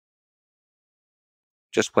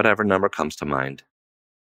 Just whatever number comes to mind.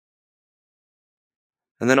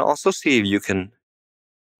 And then also see if you can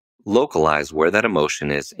localize where that emotion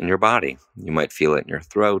is in your body. You might feel it in your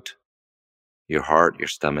throat, your heart, your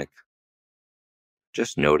stomach.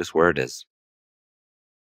 Just notice where it is.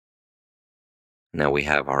 Now we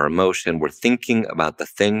have our emotion. We're thinking about the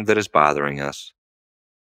thing that is bothering us.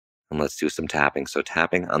 And let's do some tapping. So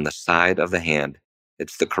tapping on the side of the hand.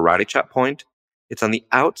 It's the karate chop point. It's on the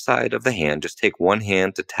outside of the hand. Just take one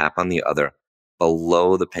hand to tap on the other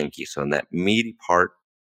below the pinky. So in that meaty part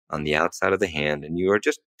on the outside of the hand. And you are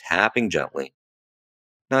just tapping gently.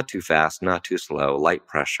 Not too fast, not too slow, light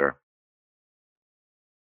pressure.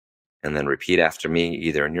 And then repeat after me,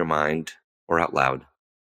 either in your mind or out loud.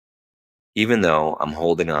 Even though I'm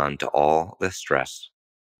holding on to all this stress,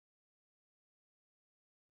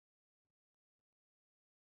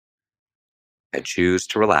 I choose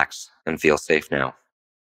to relax and feel safe now.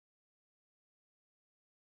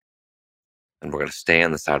 And we're going to stay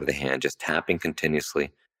on the side of the hand, just tapping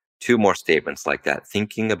continuously. 2 more statements like that,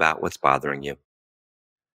 thinking about what's bothering you.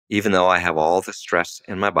 Even though I have all the stress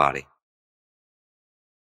in my body,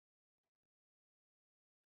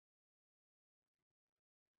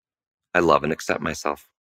 I love and accept myself.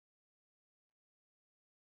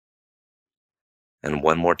 And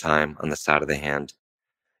one more time on the side of the hand.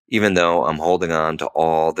 Even though I'm holding on to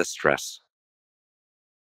all the stress,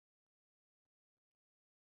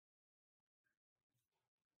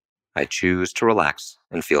 I choose to relax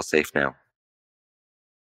and feel safe now.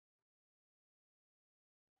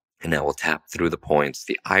 And now we'll tap through the points.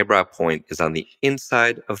 The eyebrow point is on the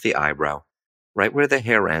inside of the eyebrow, right where the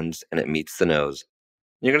hair ends and it meets the nose.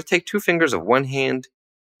 You're going to take 2 fingers of one hand,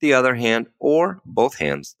 the other hand, or both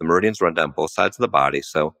hands. The meridians run down both sides of the body,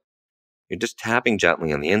 so you're just tapping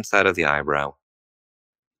gently on the inside of the eyebrow.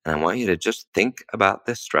 And I want you to just think about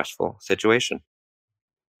this stressful situation.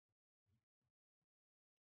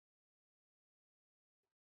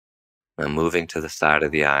 Now moving to the side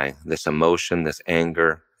of the eye, this emotion, this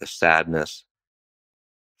anger, this sadness,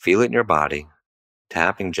 feel it in your body,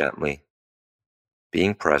 tapping gently,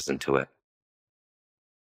 being present to it.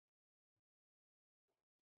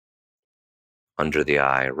 Under the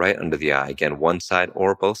eye, right under the eye, again, one side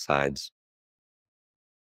or both sides.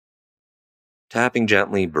 Tapping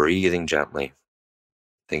gently, breathing gently.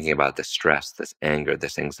 thinking about this stress, this anger,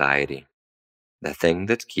 this anxiety, the thing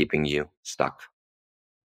that's keeping you stuck.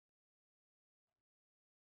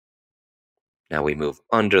 Now we move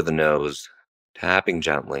under the nose, tapping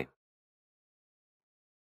gently.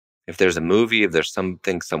 If there's a movie, if there's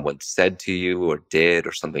something someone said to you or did,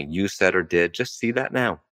 or something you said or did, just see that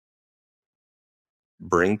now.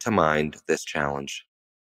 Bring to mind this challenge.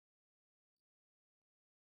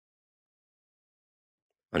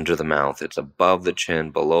 Under the mouth, it's above the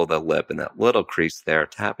chin, below the lip, and that little crease there,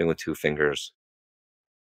 tapping with 2 fingers.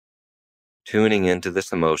 Tuning into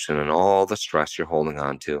this emotion and all the stress you're holding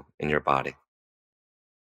on to in your body.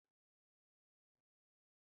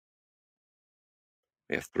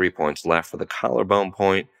 We have 3 points left for the collarbone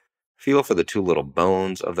point. Feel for the 2 little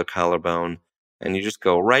bones of the collarbone, and you just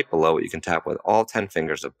go right below it. You can tap with all 10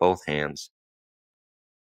 fingers of both hands.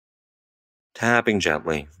 Tapping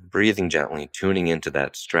gently, breathing gently, tuning into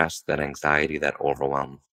that stress, that anxiety, that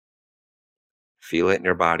overwhelm. Feel it in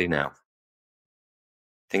your body now.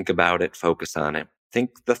 Think about it, focus on it.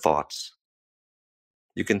 Think the thoughts.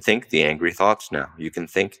 You can think the angry thoughts now. You can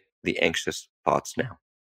think the anxious thoughts now.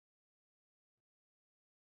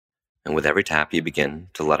 And with every tap, you begin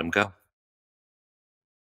to let them go.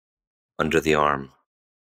 Under the arm.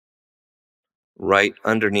 Right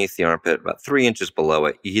underneath the armpit, about 3 inches below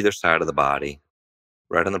it, either side of the body.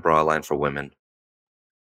 Right on the bra line for women.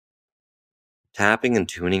 Tapping and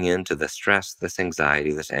tuning into the stress, this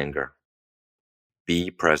anxiety, this anger. Be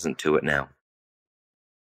present to it now.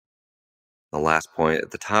 The last point at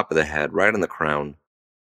the top of the head, right on the crown.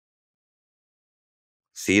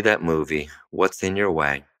 See that movie. What's in your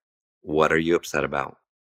way? What are you upset about?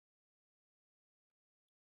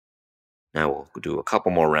 Now we'll do a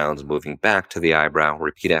couple more rounds, moving back to the eyebrow.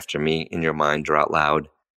 Repeat after me in your mind or out loud.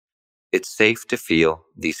 It's safe to feel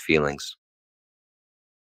these feelings.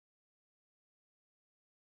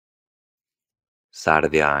 Side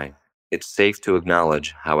of the eye. It's safe to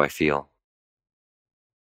acknowledge how I feel.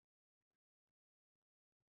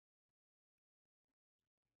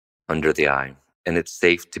 Under the eye. And it's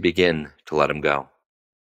safe to begin to let them go.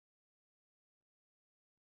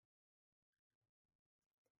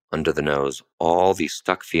 Under the nose. All these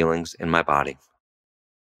stuck feelings in my body.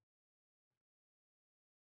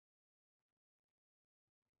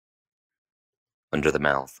 Under the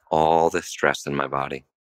mouth. All this stress in my body.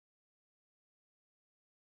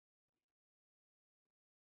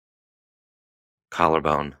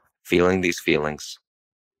 Collarbone. Feeling these feelings.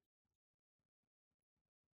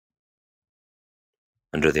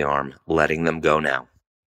 Under the arm. Letting them go now.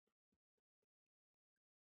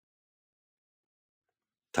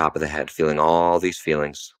 Top of the head, feeling all these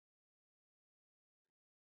feelings.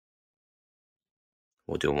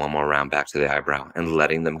 We'll do one more round back to the eyebrow and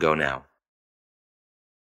letting them go now.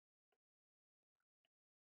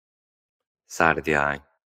 Side of the eye,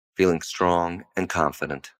 feeling strong and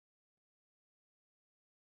confident.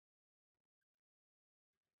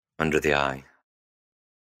 Under the eye.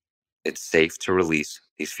 It's safe to release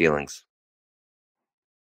these feelings.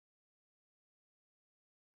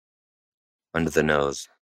 Under the nose,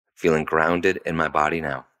 feeling grounded in my body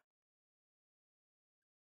now.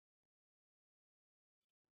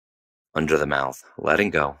 Under the mouth,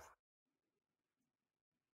 letting go.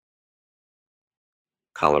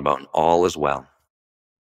 Collarbone, all is well.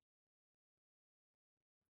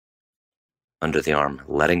 Under the arm,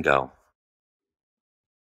 letting go.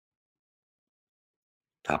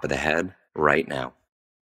 Top of the head, right now.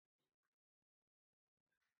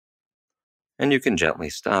 And you can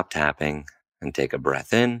gently stop tapping and take a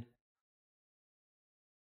breath in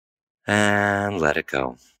and let it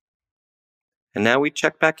go. And now we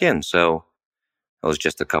check back in. So that was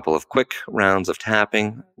just a couple of quick rounds of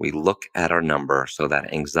tapping. We look at our number. So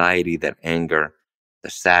that anxiety, that anger,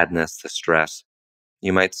 the sadness, the stress.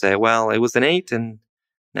 You might say, well, it was an 8 and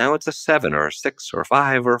now it's a 7 or a 6 or a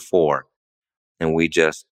 5 or a 4. And we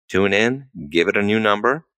just tune in, give it a new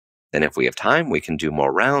number. Then if we have time, we can do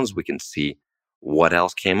more rounds. We can see what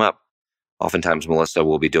else came up. Oftentimes, Melissa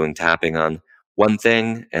will be doing tapping on one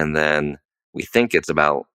thing, and then we think it's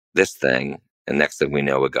about this thing. And next thing we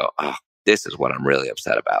know, we go, oh, this is what I'm really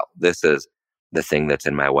upset about. This is the thing that's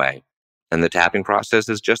in my way. And the tapping process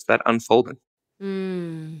is just that unfolding.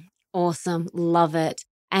 Awesome. Love it.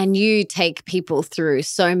 And you take people through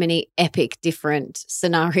so many epic different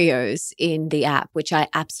scenarios in the app, which I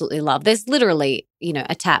absolutely love. There's literally,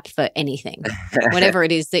 a tap for anything, whatever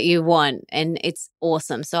it is that you want. And it's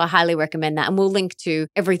awesome. So I highly recommend that. And we'll link to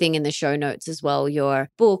everything in the show notes as well, your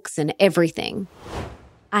books and everything.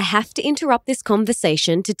 I have to interrupt this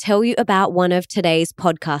conversation to tell you about one of today's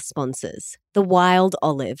podcast sponsors, the Wild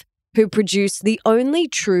Olive. who produce the only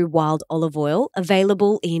true wild olive oil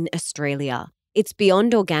available in Australia. It's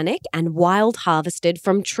beyond organic and wild harvested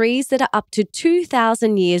from trees that are up to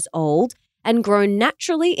 2,000 years old and grown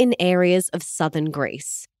naturally in areas of southern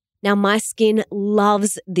Greece. Now, my skin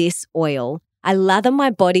loves this oil. I lather my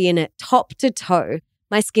body in it top to toe.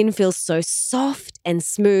 My skin feels so soft and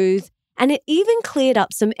smooth, and it even cleared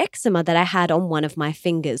up some eczema that I had on one of my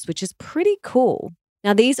fingers, which is pretty cool.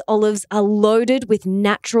 Now, these olives are loaded with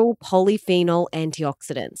natural polyphenol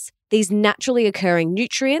antioxidants. These naturally occurring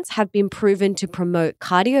nutrients have been proven to promote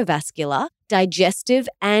cardiovascular, digestive,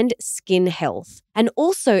 and skin health, and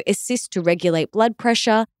also assist to regulate blood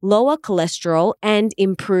pressure, lower cholesterol, and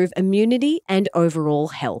improve immunity and overall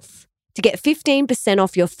health. To get 15%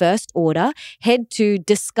 off your first order, head to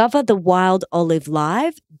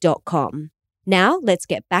discoverthewildolivelive.com. Now, let's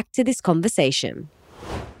get back to this conversation.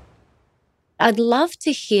 I'd love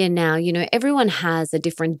to hear now, everyone has a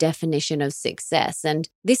different definition of success, and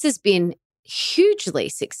this has been hugely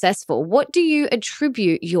successful. What do you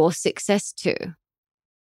attribute your success to?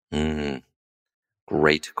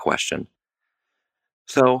 Great question.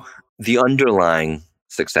 So the underlying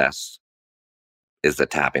success is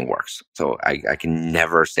that tapping works. So I can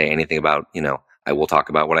never say anything about, I will talk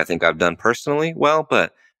about what I think I've done personally well,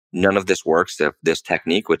 but none of this works if this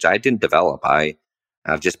technique, which I didn't develop, I've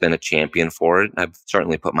just been a champion for it. I've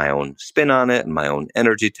certainly put my own spin on it and my own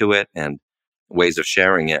energy to it and ways of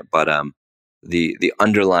sharing it. But the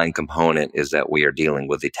underlying component is that we are dealing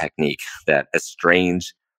with a technique that, as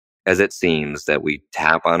strange as it seems, that we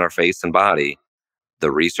tap on our face and body,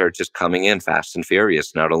 the research is coming in fast and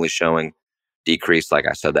furious, not only showing decrease, like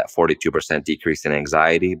I said, that 42% decrease in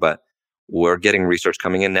anxiety, but we're getting research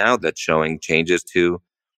coming in now that's showing changes to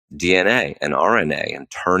DNA and RNA and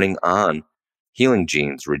turning on healing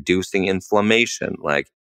genes, reducing inflammation, like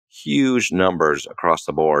huge numbers across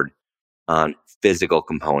the board on physical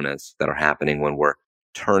components that are happening when we're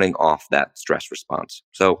turning off that stress response.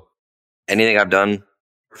 So anything I've done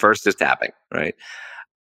first is tapping, right?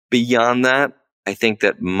 Beyond that, I think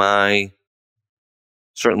that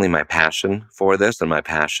certainly my passion for this and my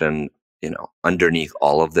passion, underneath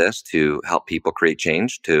all of this to help people create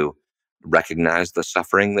change, to recognize the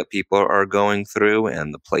suffering that people are going through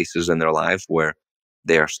and the places in their lives where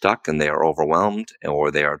they are stuck and they are overwhelmed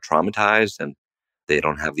or they are traumatized and they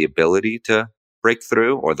don't have the ability to break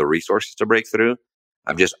through or the resources to break through.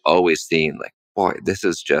 I've just always seen like, boy, this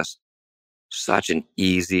is just such an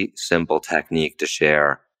easy, simple technique to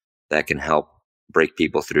share that can help break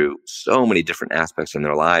people through so many different aspects in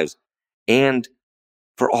their lives and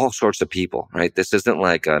for all sorts of people, right? This isn't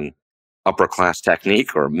like an upper class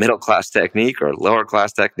technique or middle class technique or lower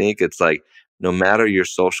class technique. It's like no matter your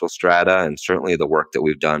social strata, and certainly the work that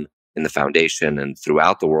we've done in the foundation and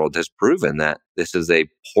throughout the world has proven that this is a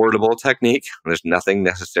portable technique. There's nothing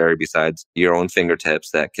necessary besides your own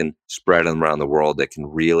fingertips that can spread around the world that can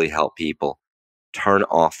really help people turn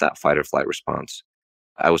off that fight or flight response.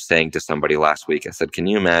 I was saying to somebody last week, I said, can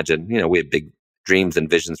you imagine, we have big dreams and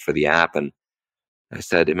visions for the app. And I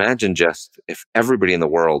said, imagine just if everybody in the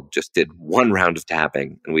world just did one round of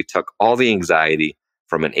tapping and we took all the anxiety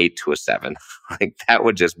from an 8 to a 7. Like that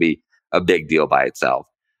would just be a big deal by itself.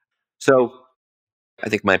 So I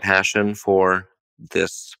think my passion for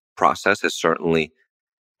this process has certainly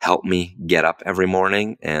helped me get up every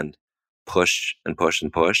morning and push and push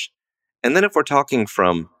and push. And then if we're talking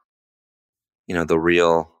from, the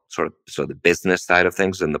real so the business side of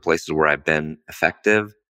things and the places where I've been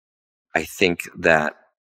effective, I think that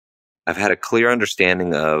I've had a clear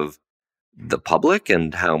understanding of the public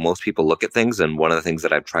and how most people look at things. And one of the things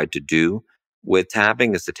that I've tried to do with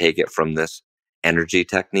tapping is to take it from this energy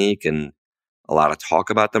technique and a lot of talk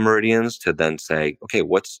about the meridians to then say, okay,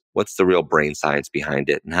 what's the real brain science behind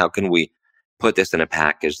it? And how can we put this in a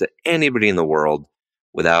package that anybody in the world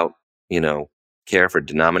without, care for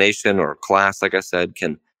denomination or class, like I said,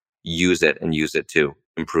 can use it and use it to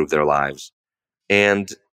improve their lives. And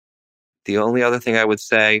the only other thing I would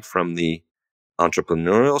say from the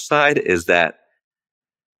entrepreneurial side is that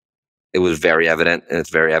it was very evident, and it's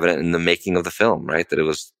very evident in the making of the film, right? That it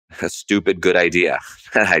was a stupid good idea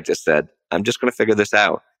that I just said, I'm just going to figure this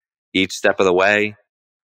out each step of the way,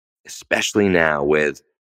 especially now with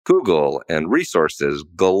Google and resources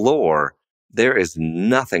galore. There is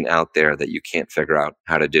nothing out there that you can't figure out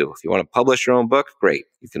how to do. If you want to publish your own book, great.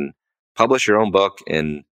 You can publish your own book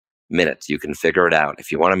in minutes. You can figure it out.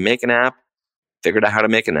 If you want to make an app, figure out how to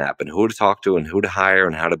make an app and who to talk to and who to hire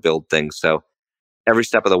and how to build things. So every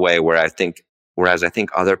step of the way whereas I think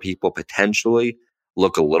other people potentially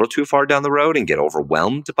look a little too far down the road and get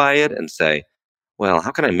overwhelmed by it and say, well,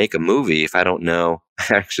 how can I make a movie if I don't know?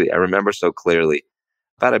 Actually, I remember so clearly.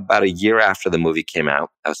 About a year after the movie came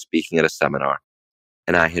out, I was speaking at a seminar,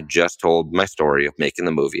 and I had just told my story of making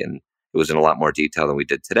the movie, and it was in a lot more detail than we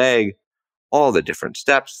did today. All the different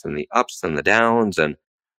steps and the ups and the downs, and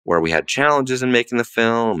where we had challenges in making the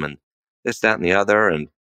film, and this, that, and the other. And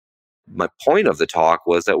my point of the talk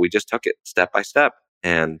was that we just took it step by step.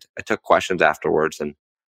 And I took questions afterwards, and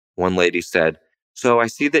one lady said, "So I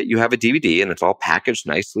see that you have a DVD and it's all packaged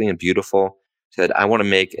nicely and beautiful." She said, "I want to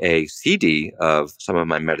make a CD of some of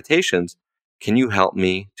my meditations. Can you help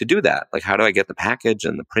me to do that? Like, how do I get the package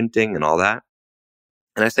and the printing and all that?"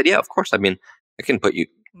 And I said, "Yeah, of course. I mean, I can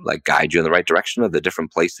guide you in the right direction of the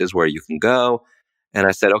different places where you can go." And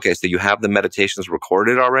I said, "Okay, so you have the meditations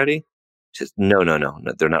recorded already?" She says, No,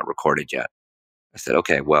 they're not recorded yet." I said,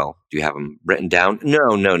 "Okay, well, do you have them written down?"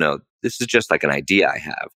 No. This is just like an idea I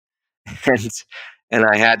have." And and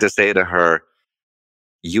I had to say to her,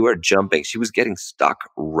 "You are jumping." She was getting stuck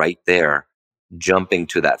right there, jumping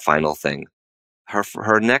to that final thing.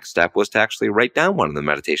 Her next step was to actually write down one of the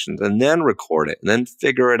meditations and then record it and then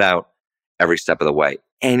figure it out every step of the way.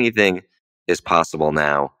 Anything is possible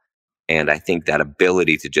now. And I think that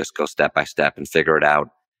ability to just go step by step and figure it out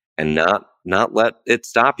and not let it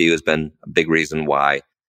stop you has been a big reason why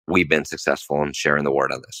we've been successful in sharing the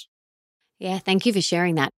word on this. Yeah, thank you for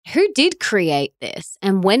sharing that. Who did create this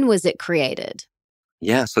and when was it created?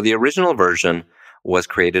 Yeah, so the original version was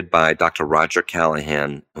created by Dr. Roger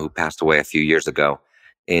Callahan, who passed away a few years ago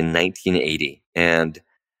in 1980. And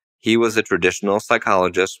he was a traditional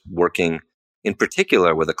psychologist working in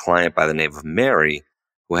particular with a client by the name of Mary,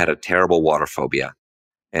 who had a terrible water phobia.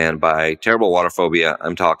 And by terrible water phobia,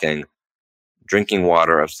 I'm talking drinking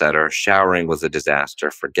water upset her, showering was a disaster,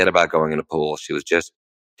 forget about going in a pool. She was just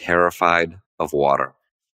terrified of water.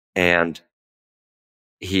 And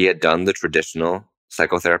he had done the traditional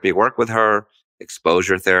psychotherapy work with her,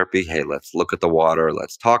 exposure therapy. Hey, let's look at the water.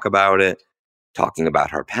 Let's talk about it. Talking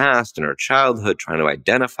about her past and her childhood, trying to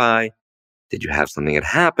identify, did you have something that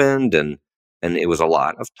happened? And it was a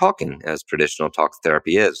lot of talking, as traditional talk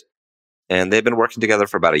therapy is. And they've been working together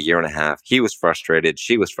for about a year and a half. He was frustrated.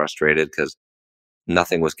 She was frustrated because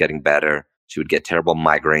nothing was getting better. She would get terrible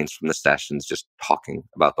migraines from the sessions just talking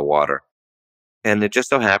about the water. And it just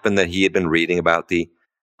so happened that he had been reading about the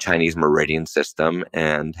Chinese meridian system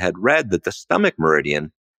and had read that the stomach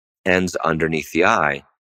meridian ends underneath the eye.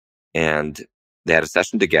 And they had a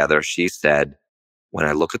session together. She said, "When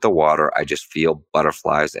I look at the water, I just feel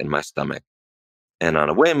butterflies in my stomach." And on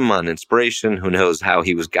a whim, on inspiration, who knows how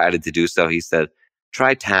he was guided to do so, he said,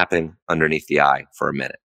 "Try tapping underneath the eye for a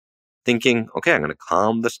minute." Thinking, okay, I'm going to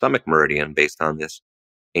calm the stomach meridian based on this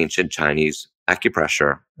ancient Chinese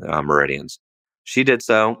acupressure meridians. She did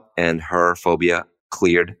so, and her phobia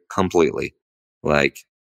cleared completely. Like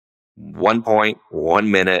 1 point, 1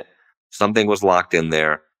 minute, something was locked in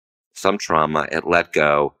there, some trauma, it let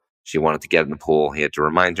go. She wanted to get in the pool. He had to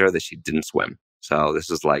remind her that she didn't swim. So this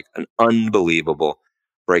is like an unbelievable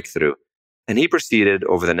breakthrough. And he proceeded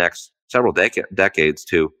over the next several decades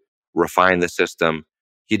to refine the system.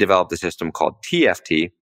 He developed a system called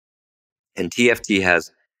TFT, and TFT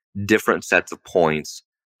has different sets of points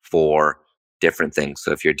for different things.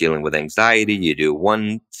 So if you're dealing with anxiety, you do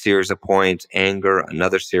one series of points, anger,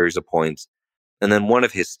 another series of points. And then one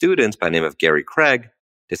of his students by the name of Gary Craig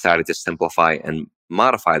decided to simplify and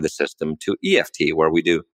modify the system to EFT, where we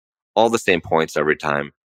do all the same points every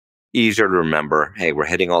time. Easier to remember. Hey, we're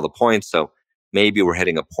hitting all the points. So maybe we're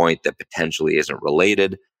hitting a point that potentially isn't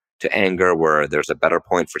related to anger, where there's a better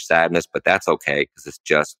point for sadness, but that's okay because it's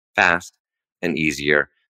just fast and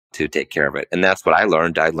easier to take care of it. And that's what I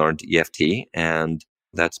learned. I learned EFT, and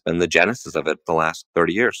that's been the genesis of it the last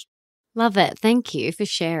 30 years. Love it. Thank you for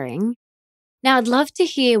sharing. Now, I'd love to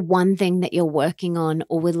hear one thing that you're working on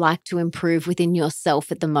or would like to improve within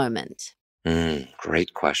yourself at the moment.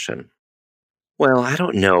 Great question. Well, I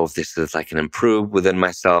don't know if this is like an improve within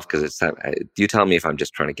myself because it's not, you tell me if I'm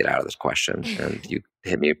just trying to get out of this question and you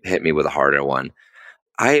hit me with a harder one.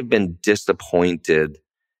 I've been disappointed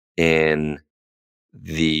in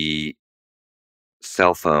the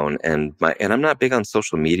cell phone and I'm not big on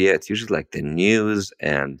social media. It's usually like the news,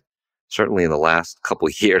 and certainly in the last couple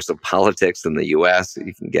of years of politics in the US,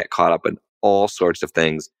 you can get caught up in all sorts of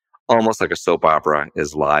things. Almost like a soap opera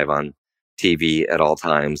is live on TV at all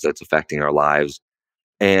times that's affecting our lives.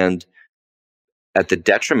 And at the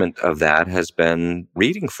detriment of that has been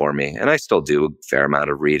reading for me. And I still do a fair amount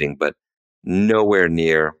of reading, but nowhere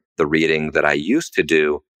near the reading that I used to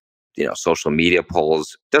do. Social media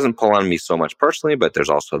doesn't pull on me so much personally, but there's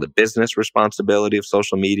also the business responsibility of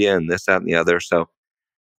social media and this, that, and the other. So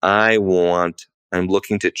I want I'm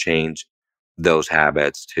looking to change those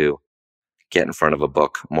habits to get in front of a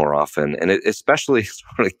book more often. And it especially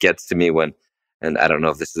sort of gets to me when, and I don't know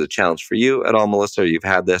if this is a challenge for you at all, Melissa, or you've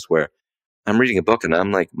had this where I'm reading a book and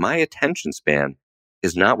I'm like, my attention span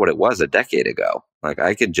is not what it was a decade ago. Like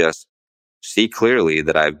I could just see clearly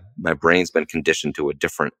that my brain's been conditioned to a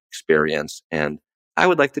different experience, and I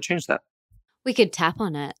would like to change that. We could tap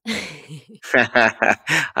on it.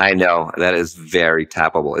 I know that is very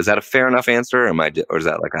tappable. Is that a fair enough answer, or is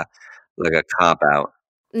that like a cop out?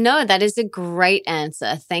 No, that is a great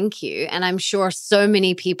answer. Thank you. And I'm sure so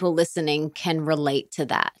many people listening can relate to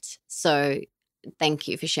that. So thank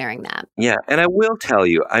you for sharing that. Yeah, and I will tell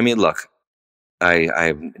you. I mean, look,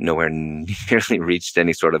 I've nowhere nearly reached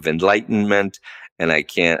any sort of enlightenment, and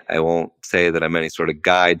I won't say that I'm any sort of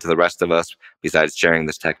guide to the rest of us besides sharing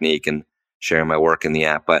this technique and sharing my work in the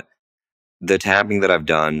app. But the tapping that I've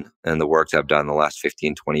done and the work that I've done in the last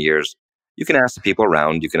 15, 20 years, you can ask the people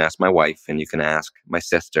around, you can ask my wife, and you can ask my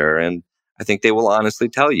sister. And I think they will honestly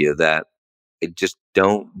tell you that it just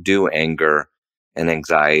don't do anger and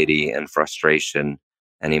anxiety and frustration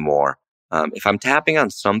anymore. If I'm tapping on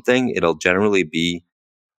something, it'll generally be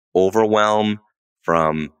overwhelm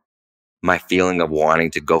from my feeling of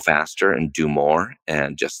wanting to go faster and do more,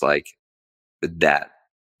 and just like that,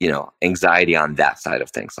 anxiety on that side of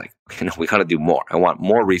things. Like, we got to do more. I want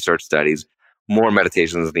more research studies, more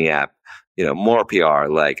meditations in the app, more PR.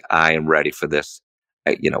 Like, I am ready for this.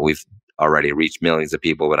 We've already reached millions of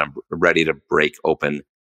people, but I'm ready to break open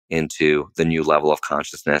into the new level of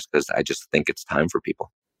consciousness because I just think it's time for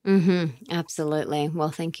people. Absolutely. Well,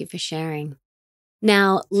 thank you for sharing.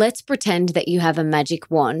 Now, let's pretend that you have a magic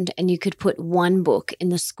wand and you could put one book in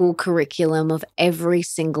the school curriculum of every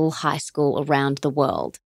single high school around the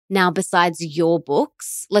world. Now, besides your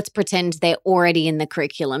books, let's pretend they're already in the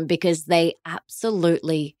curriculum because they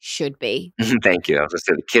absolutely should be. Thank you. I was just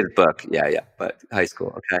saying the kid's book. Yeah. But high school.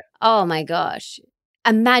 Okay. Oh my gosh.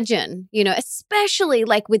 Imagine, especially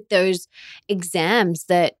like with those exams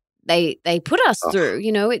that they put us Oh, through,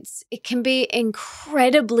 it can be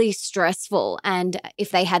incredibly stressful. And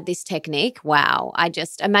if they had this technique, wow, I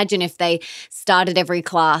just imagine if they started every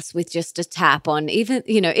class with just a tap on,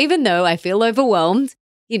 even though I feel overwhelmed,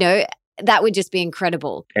 that would just be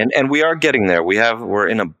incredible. and we are getting there. We're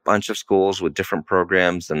in a bunch of schools with different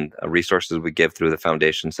programs and resources we give through the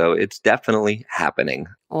foundation. So it's definitely happening.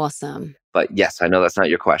 Awesome. But yes, I know that's not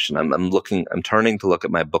your question. I'm turning to look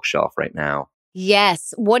at my bookshelf right now.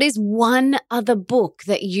 Yes. What is one other book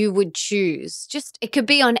that you would choose? It could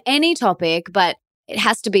be on any topic, but it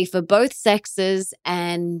has to be for both sexes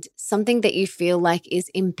and something that you feel like is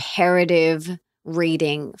imperative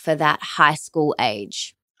reading for that high school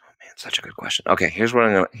age. Oh man, such a good question. Okay, here's where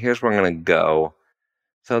I'm gonna go.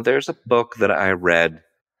 So there's a book that I read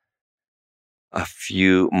a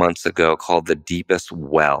few months ago called The Deepest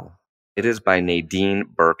Well. It is by Nadine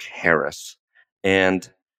Burke Harris. And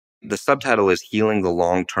the subtitle is Healing the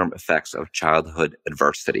Long-Term Effects of Childhood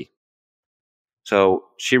Adversity. So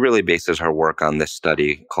she really bases her work on this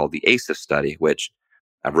study called the ACEs study, which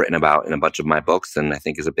I've written about in a bunch of my books and I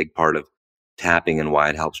think is a big part of tapping and why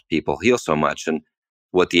it helps people heal so much. And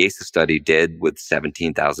what the ACEs study did with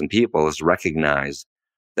 17,000 people is recognize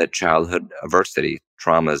that childhood adversity,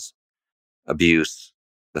 traumas, abuse,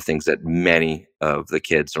 the things that many of the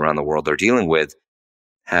kids around the world are dealing with,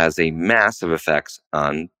 has a massive effects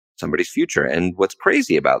on somebody's future. And what's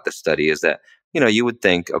crazy about this study is that, you would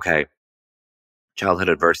think, okay, childhood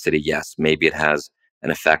adversity, yes, maybe it has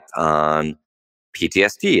an effect on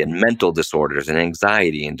PTSD and mental disorders and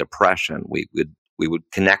anxiety and depression. We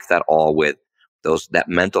would connect that all with that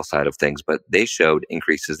mental side of things, but they showed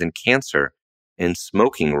increases in cancer, in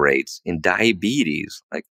smoking rates, in diabetes,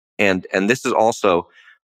 and this is also,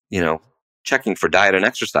 you know, checking for diet and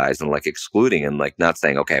exercise and like excluding and like not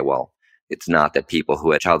saying, okay, well, it's not that people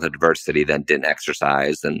who had childhood adversity then didn't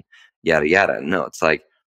exercise and yada yada. No, it's like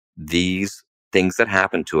these things that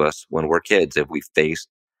happen to us when we're kids, if we face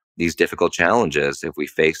these difficult challenges, if we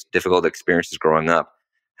face difficult experiences growing up,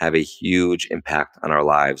 have a huge impact on our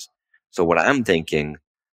lives. So what I'm thinking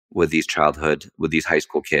with these high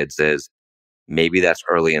school kids is maybe that's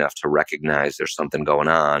early enough to recognize there's something going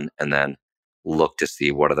on and then look to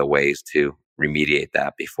see what are the ways to remediate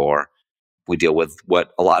that before we deal with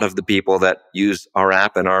what a lot of the people that use our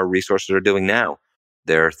app and our resources are doing now.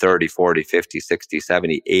 They're 30, 40, 50, 60,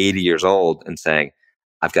 70, 80 years old and saying,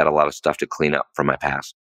 I've got a lot of stuff to clean up from my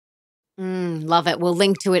past. Love it. We'll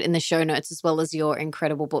link to it in the show notes as well as your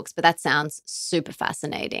incredible books, but that sounds super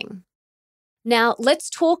fascinating. Now, let's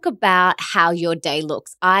talk about how your day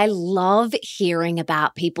looks. I love hearing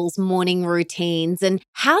about people's morning routines and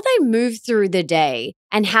how they move through the day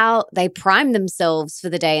and how they prime themselves for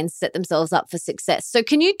the day and set themselves up for success. So,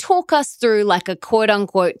 can you talk us through like a quote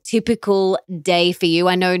unquote typical day for you?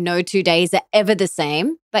 I know no 2 days are ever the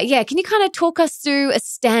same, but yeah, can you kind of talk us through a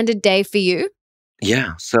standard day for you?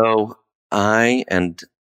 Yeah. So and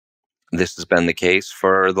this has been the case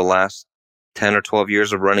for the last 10 or 12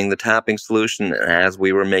 years of running the tapping solution as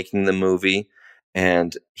we were making the movie.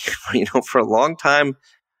 And, for a long time,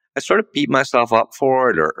 I sort of beat myself up for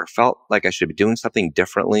it or felt like I should be doing something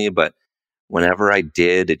differently. But whenever I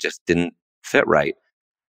did, it just didn't fit right.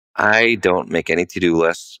 I don't make any to-do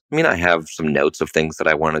lists. I mean, I have some notes of things that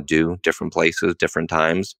I want to do, different places, different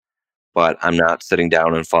times, but I'm not sitting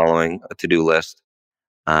down and following a to-do list.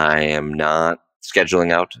 I am not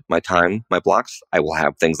scheduling out my time, my blocks. I will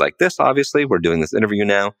have things like this. Obviously, we're doing this interview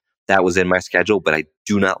now. That was in my schedule, but I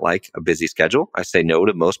do not like a busy schedule. I say no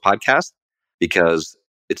to most podcasts because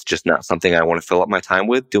it's just not something I want to fill up my time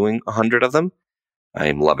with doing 100 of them. I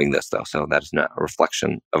am loving this though. So that is not a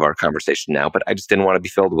reflection of our conversation now, but I just didn't want to be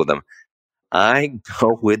filled with them. I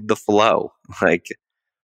go with the flow. Like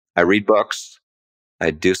I read books, I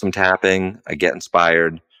do some tapping, I get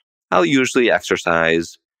inspired. I'll usually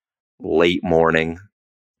exercise late morning.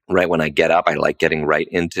 Right when I get up, I like getting right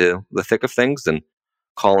into the thick of things and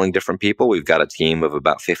calling different people. We've got a team of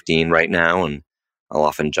about 15 right now, and I'll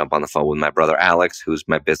often jump on the phone with my brother Alex, who's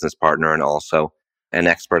my business partner and also an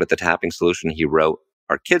expert at the tapping solution. He wrote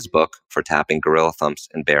our kids' book for tapping, gorilla thumps,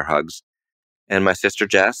 and bear hugs. And my sister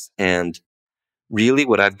Jess. And really,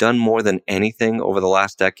 what I've done more than anything over the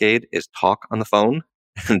last decade is talk on the phone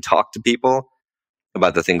and talk to people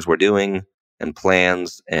about the things we're doing and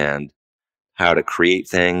plans and how to create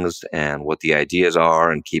things and what the ideas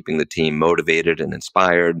are and keeping the team motivated and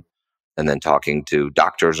inspired. And then talking to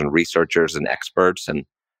doctors and researchers and experts and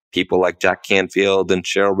people like Jack Canfield and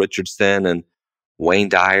Cheryl Richardson and Wayne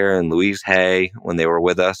Dyer and Louise Hay when they were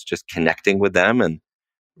with us, just connecting with them and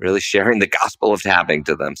really sharing the gospel of tapping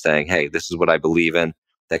to them, saying, hey, this is what I believe in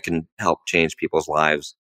that can help change people's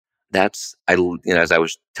lives. As I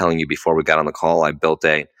was telling you before we got on the call, I built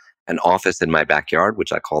an office in my backyard,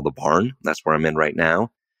 which I call the barn. That's where I'm in right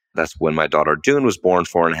now. That's when my daughter June was born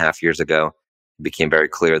 4.5 years ago. It became very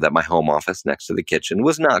clear that my home office next to the kitchen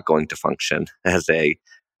was not going to function as a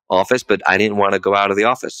office, but I didn't want to go out of the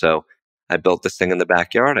office. So I built this thing in the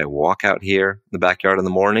backyard. I walk out here in the backyard in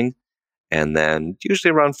the morning and then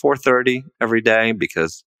usually around 4:30 every day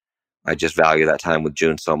because I just value that time with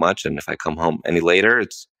June so much. And if I come home any later,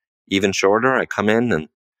 it's even shorter. I come in and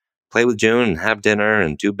play with June and have dinner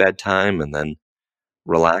and do bedtime and then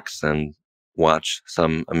relax and watch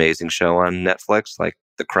some amazing show on Netflix. Like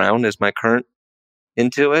The Crown is my current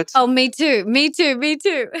into it. Oh, me too. Me too. Me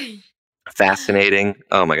too. Fascinating.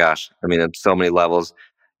 Oh my gosh. I mean, on so many levels,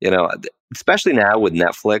 especially now with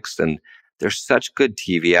Netflix and there's such good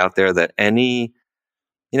TV out there that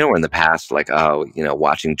where in the past, like,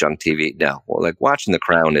 watching junk TV. No, well, like watching The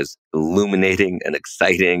Crown is illuminating and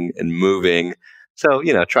exciting and moving. So,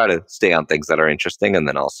 try to stay on things that are interesting and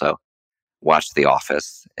then also watch The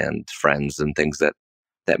Office and Friends and things that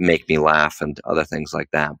make me laugh and other things like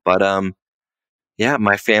that. But, yeah,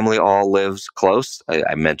 my family all lives close.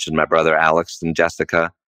 I mentioned my brother Alex and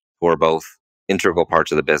Jessica, who are both integral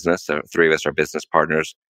parts of the business. Three of us are business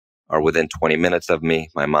partners are within 20 minutes of me.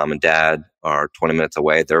 My mom and dad are 20 minutes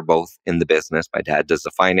away. They're both in the business. My dad does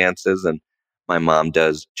the finances and my mom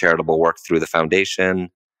does charitable work through the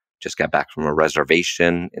foundation. Just got back from a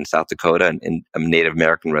reservation in South Dakota, a Native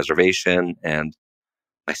American reservation. And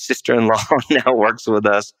my sister-in-law now works with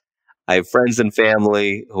us. I have friends and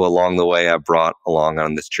family who along the way I've brought along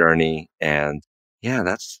on this journey. And yeah,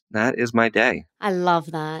 that is my day. I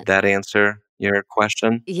love that. That answer your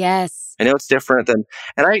question? Yes. I know it's different and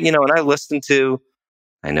I listen to,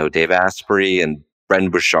 I know Dave Asprey and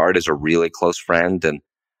Brendan Burchard is a really close friend. And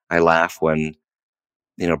I laugh when,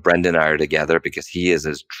 Brendan and I are together because he is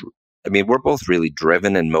we're both really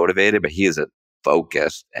driven and motivated, but he is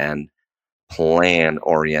focused and plan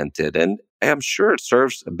oriented. And I'm sure it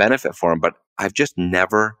serves a benefit for him, but I've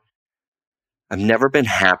never been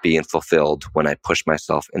happy and fulfilled when I push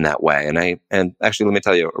myself in that way. And actually, let me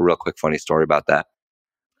tell you a real quick funny story about that.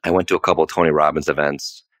 I went to a couple of Tony Robbins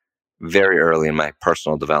events very early in my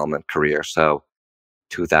personal development career. So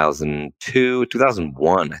 2002,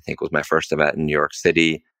 2001, I think was my first event in New York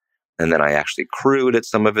City. And then I actually crewed at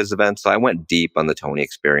some of his events. So I went deep on the Tony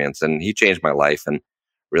experience and he changed my life and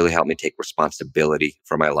really helped me take responsibility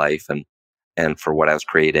for my life and for what I was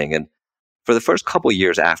creating. And for the first couple of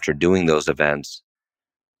years after doing those events,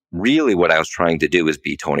 really what I was trying to do is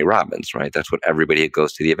be Tony Robbins, right? That's what everybody that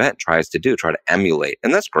goes to the event tries to do, try to emulate.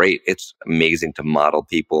 And that's great. It's amazing to model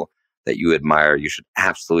people that you admire. You should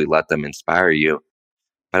absolutely let them inspire you.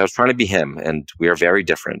 But I was trying to be him, and we are very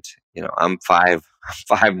different. I'm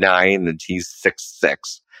 5'9", and he's 6'6".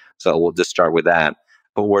 So we'll just start with that.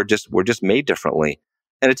 But we're just made differently.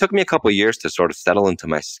 And it took me a couple of years to sort of settle into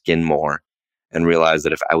my skin more and realize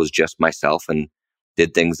that if I was just myself and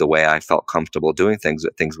did things the way I felt comfortable doing things,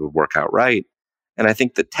 that things would work out right. And I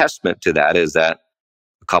think the testament to that is that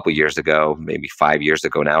a couple years ago, maybe 5 years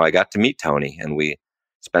ago now, I got to meet Tony and we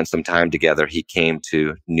spent some time together. He came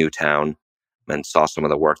to Newtown and saw some of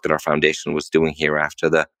the work that our foundation was doing here after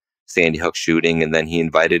the Sandy Hook shooting. And then he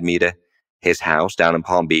invited me to his house down in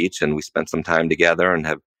Palm Beach, and we spent some time together and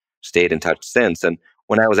have stayed in touch since. And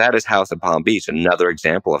when I was at his house in Palm Beach, another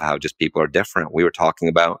example of how just people are different, we were talking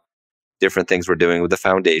about different things we're doing with the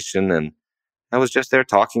foundation. And I was just there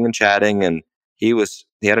talking and chatting, and he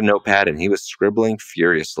had a notepad and he was scribbling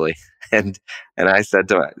furiously. And I said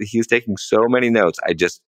to him, he was taking so many notes. I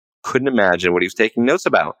just couldn't imagine what he was taking notes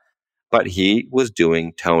about. But he was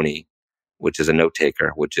doing Tony, which is a note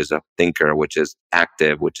taker, which is a thinker, which is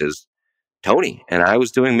active, which is Tony. And I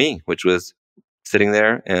was doing me, which was sitting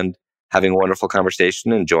there and having a wonderful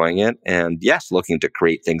conversation, enjoying it. And yes, looking to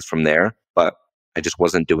create things from there, but I just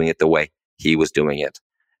wasn't doing it the way he was doing it.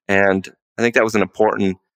 And I think that was an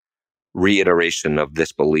important reiteration of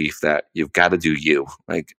this belief that you've got to do you.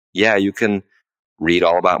 Like, yeah, you can read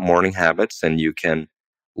all about morning habits and you can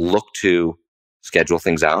look to schedule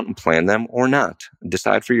things out and plan them or not.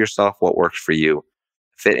 Decide for yourself what works for you.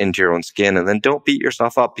 Fit into your own skin, and then don't beat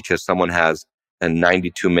yourself up because someone has a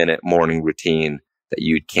 92-minute morning routine that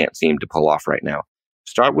you can't seem to pull off right now.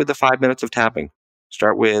 Start with the 5 minutes of tapping.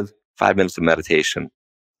 Start with 5 minutes of meditation.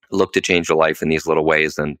 Look to change your life in these little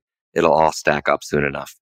ways, and it'll all stack up soon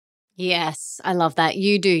enough. Yes, I love that.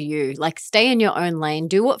 You do you. Like, stay in your own lane.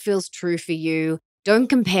 Do what feels true for you. Don't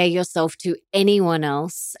compare yourself to anyone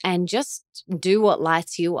else and just do what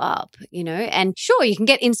lights you up, And sure, you can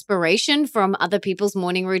get inspiration from other people's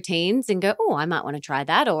morning routines and go, oh, I might want to try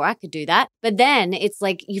that, or I could do that. But then it's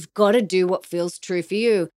like, you've got to do what feels true for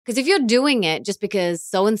you. Because if you're doing it just because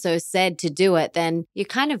so-and-so said to do it, then you're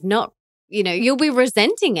kind of not, you'll be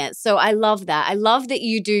resenting it. So I love that. I love that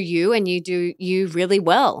you do you and you do you really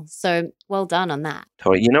well. So well done on that.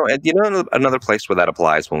 Totally. Another place where that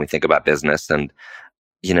applies when we think about business, and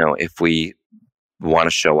if we want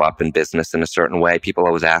to show up in business in a certain way, people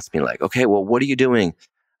always ask me like, okay, well, what are you doing?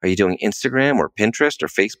 Are you doing Instagram or Pinterest or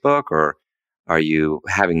Facebook, or are you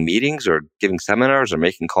having meetings or giving seminars or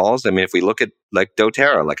making calls? I mean, if we look at like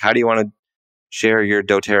doTERRA, like how do you want to share your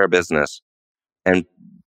doTERRA business? And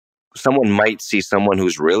someone might see someone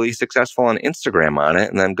who's really successful on Instagram on it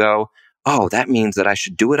and then go, oh, that means that I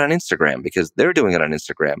should do it on Instagram because they're doing it on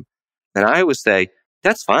Instagram. And I always say,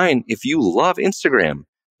 that's fine if you love Instagram,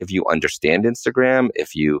 if you understand Instagram,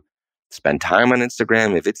 if you spend time on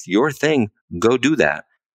Instagram, if it's your thing, go do that.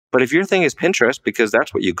 But if your thing is Pinterest because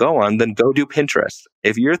that's what you go on, then go do Pinterest.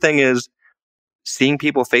 If your thing is seeing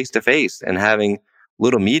people face to face and having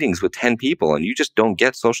little meetings with 10 people and you just don't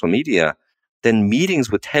get social media, then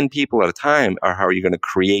meetings with 10 people at a time are how you're going to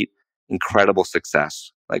create incredible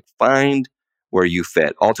success. Like, find where you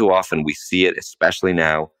fit. All too often we see it, especially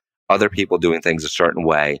now, other people doing things a certain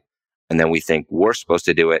way, and then we think we're supposed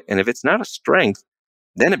to do it. And if it's not a strength,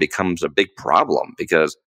 then it becomes a big problem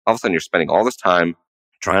because all of a sudden you're spending all this time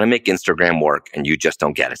trying to make Instagram work and you just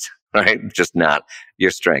don't get it, right? Just not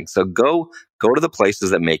your strength. So go to the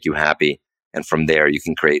places that make you happy. And from there, you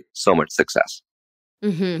can create so much success.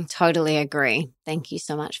 Totally agree. Thank you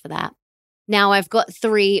so much for that. Now I've got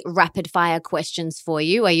 3 rapid fire questions for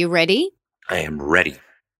you. Are you ready? I am ready.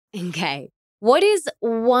 Okay. What is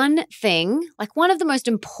one thing, like one of the most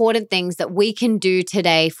important things that we can do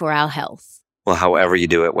today for our health? Well, however you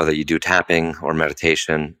do it, whether you do tapping or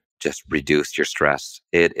meditation, just reduce your stress.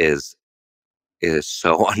 It is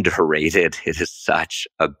so underrated. It is such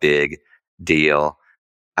a big deal.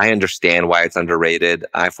 I understand why it's underrated.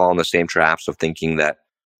 I fall in the same traps of thinking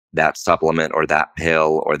that supplement or that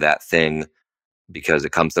pill or that thing, because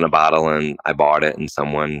it comes in a bottle and I bought it and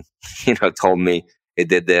someone, told me it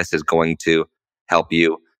did this, is going to help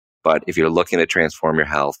you. But if you're looking to transform your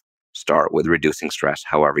health, start with reducing stress,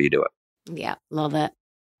 however you do it. Yeah, love it.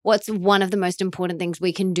 What's one of the most important things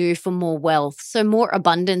we can do for more wealth? So more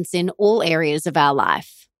abundance in all areas of our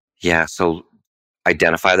life. Yeah. So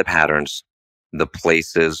identify the patterns, the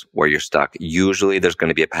places where you're stuck. Usually there's going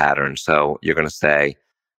to be a pattern. So you're going to say,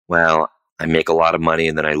 well, I make a lot of money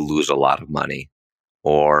and then I lose a lot of money.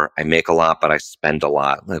 or I make a lot, but I spend a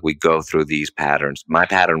lot. Like we go through these patterns. My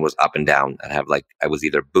pattern was up and down. I was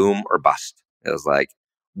either boom or bust. It was like,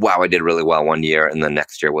 wow, I did really well one year, and the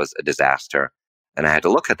next year was a disaster. And I had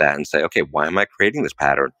to look at that and say, okay, why am I creating this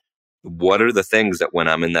pattern? What are the things that when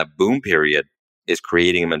I'm in that boom period is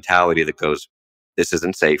creating a mentality that goes, this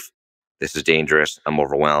isn't safe. This is dangerous. I'm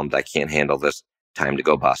overwhelmed. I can't handle this. Time to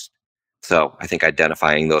go bust. So I think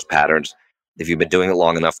identifying those patterns, if you've been doing it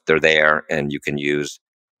long enough, they're there and you can use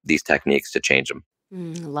these techniques to change them.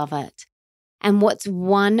 Love it. And what's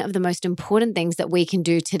one of the most important things that we can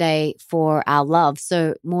do today for our love?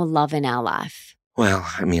 So more love in our life. Well,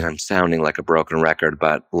 I mean, I'm sounding like a broken record,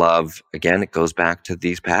 but love, again, it goes back to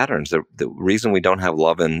these patterns. The reason we don't have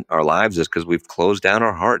love in our lives is because we've closed down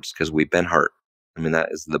our hearts because we've been hurt. I mean, that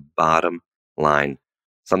is the bottom line.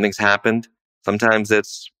 Something's happened. Sometimes it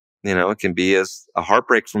can be as a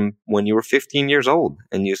heartbreak from when you were 15 years old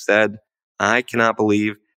and you said, I cannot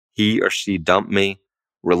believe he or she dumped me.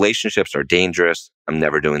 Relationships are dangerous. I'm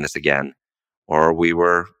never doing this again. Or we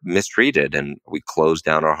were mistreated and we closed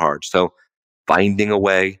down our hearts. So finding a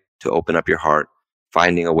way to open up your heart,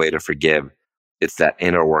 finding a way to forgive, it's that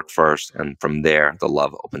inner work first. And from there, the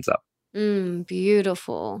love opens up.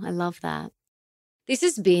 Beautiful. I love that. This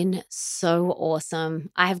has been so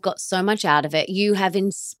awesome. I have got so much out of it. You have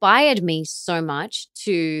inspired me so much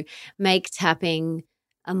to make tapping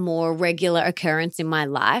a more regular occurrence in my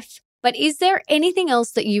life. But is there anything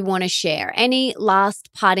else that you want to share? Any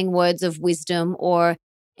last parting words of wisdom or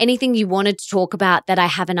anything you wanted to talk about that I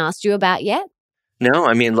haven't asked you about yet? No,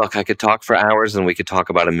 I mean, look, I could talk for hours and we could talk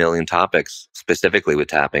about a million topics specifically with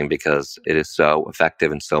tapping because it is so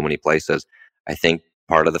effective in so many places. I think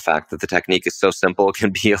part of the fact that the technique is so simple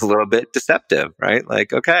can be a little bit deceptive, right?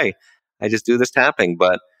 Like, okay, I just do this tapping.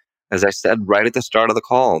 But as I said right at the start of the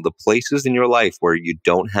call, the places in your life where you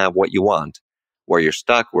don't have what you want, where you're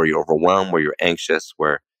stuck, where you're overwhelmed, where you're anxious,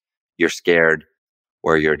 where you're scared,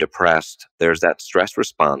 where you're depressed, there's that stress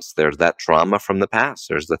response. There's that trauma from the past.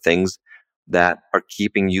 There's the things that are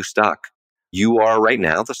keeping you stuck. You are right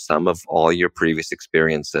now the sum of all your previous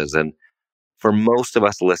experiences. And for most of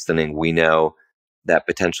us listening, we know that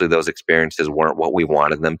potentially those experiences weren't what we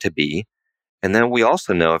wanted them to be. And then we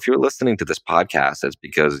also know if you're listening to this podcast, it's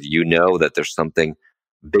because you know that there's something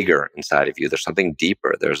bigger inside of you. There's something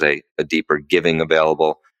deeper. There's a deeper giving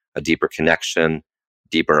available, a deeper connection,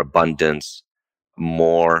 deeper abundance,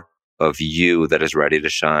 more of you that is ready to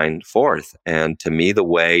shine forth. And to me, the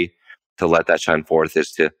way to let that shine forth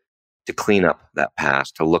is to clean up that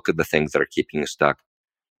past, to look at the things that are keeping you stuck.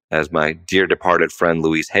 As my dear departed friend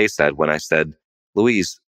Louise Hay said, when I said,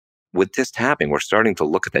 Louise, with this tapping, we're starting to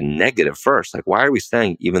look at the negative first. Like, why are we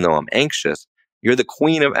saying, even though I'm anxious, you're the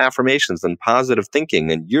queen of affirmations and positive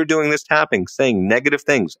thinking, and you're doing this tapping, saying negative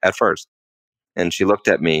things at first? And she looked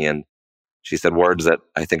at me and she said words that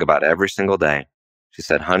I think about every single day. She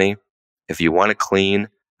said, honey, if you want to clean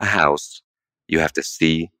a house, you have to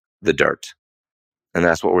see the dirt. And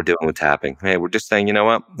that's what we're doing with tapping. Hey, we're just saying, you know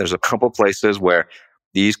what? There's a couple places where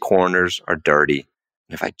these corners are dirty.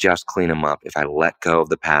 And if I just clean them up, if I let go of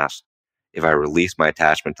the past, if I release my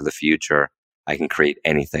attachment to the future, I can create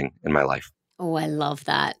anything in my life. Oh, I love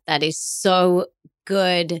that. That is so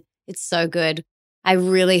good. It's so good. I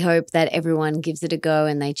really hope that everyone gives it a go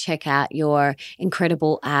and they check out your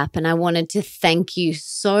incredible app. And I wanted to thank you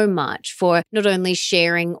so much for not only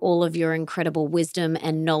sharing all of your incredible wisdom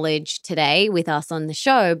and knowledge today with us on the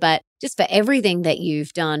show, but just for everything that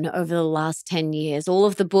you've done over the last 10 years, all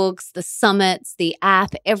of the books, the summits, the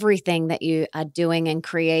app, everything that you are doing and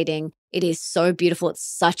creating. It is so beautiful. It's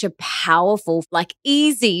such a powerful, like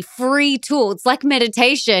easy, free tool. It's like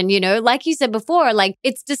meditation, like you said before, like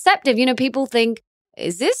it's deceptive. People think,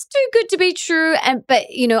 is this too good to be true? But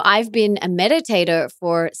I've been a meditator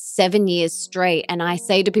for 7 years straight. And I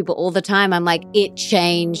say to people all the time, I'm like, it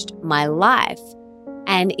changed my life.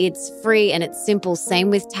 And it's free and it's simple. Same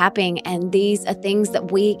with tapping. And these are things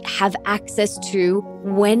that we have access to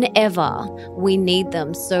whenever we need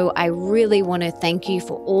them. So I really want to thank you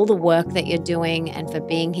for all the work that you're doing and for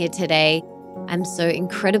being here today. I'm so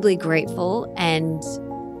incredibly grateful and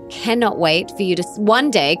cannot wait for you to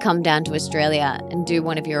one day come down to Australia and do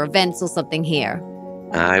one of your events or something here.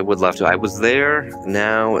 I would love to. I was there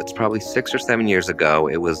now, it's probably 6 or 7 years ago.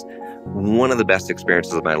 It was one of the best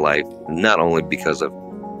experiences of my life, not only because of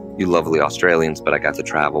you lovely Australians, but I got to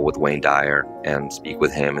travel with Wayne Dyer and speak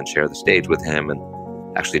with him and share the stage with him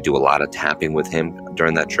and actually do a lot of tapping with him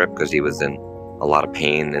during that trip because he was in a lot of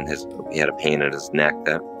pain and he had a pain in his neck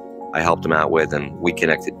that I helped him out with, and we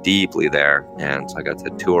connected deeply there. And so I got to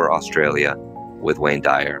tour Australia with Wayne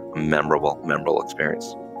Dyer. A memorable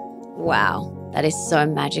experience. Wow. That is so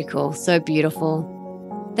magical, so beautiful.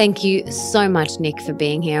 Thank you so much, Nick, for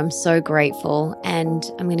being here. I'm so grateful. And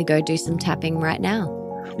I'm going to go do some tapping right now.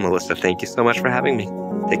 Melissa, thank you so much for having me.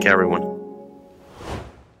 Take care, everyone.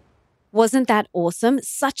 Wasn't that awesome?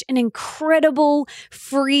 Such an incredible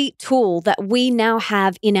free tool that we now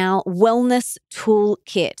have in our wellness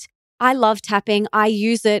toolkit. I love tapping. I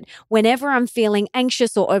use it whenever I'm feeling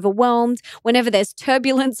anxious or overwhelmed. Whenever there's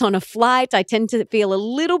turbulence on a flight, I tend to feel a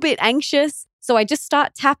little bit anxious. So I just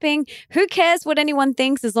start tapping. Who cares what anyone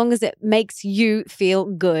thinks as long as it makes you feel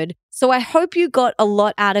good? So I hope you got a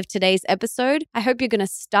lot out of today's episode. I hope you're going to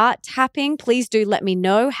start tapping. Please do let me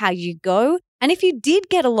know how you go. And if you did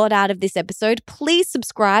get a lot out of this episode, please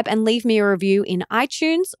subscribe and leave me a review in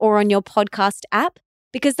iTunes or on your podcast app,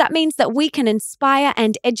 because that means that we can inspire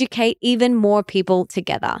and educate even more people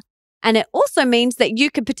together. And it also means that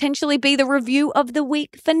you could potentially be the review of the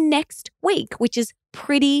week for next week, which is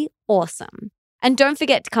pretty awesome. And don't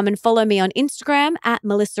forget to come and follow me on Instagram at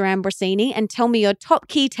Melissa Ambrosini and tell me your top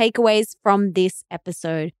key takeaways from this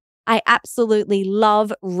episode. I absolutely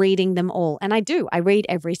love reading them all. And I do. I read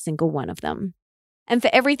every single one of them. And for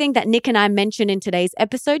everything that Nick and I mentioned in today's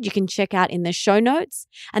episode, you can check out in the show notes.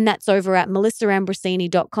 And that's over at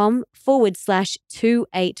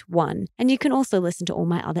melissaambrosini.com/281. And you can also listen to all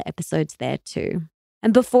my other episodes there too.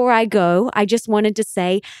 And before I go, I just wanted to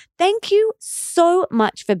say thank you so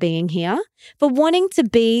much for being here, for wanting to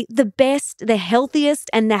be the best, the healthiest,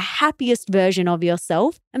 and the happiest version of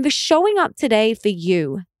yourself, and for showing up today for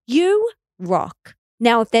you. You rock.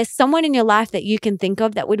 Now, if there's someone in your life that you can think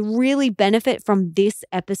of that would really benefit from this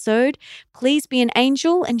episode, please be an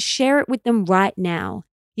angel and share it with them right now.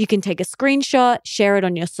 You can take a screenshot, share it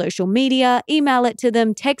on your social media, email it to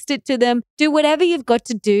them, text it to them, do whatever you've got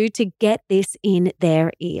to do to get this in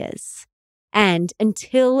their ears. And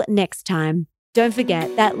until next time, don't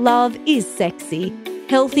forget that love is sexy,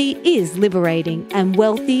 healthy is liberating, and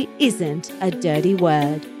wealthy isn't a dirty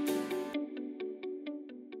word.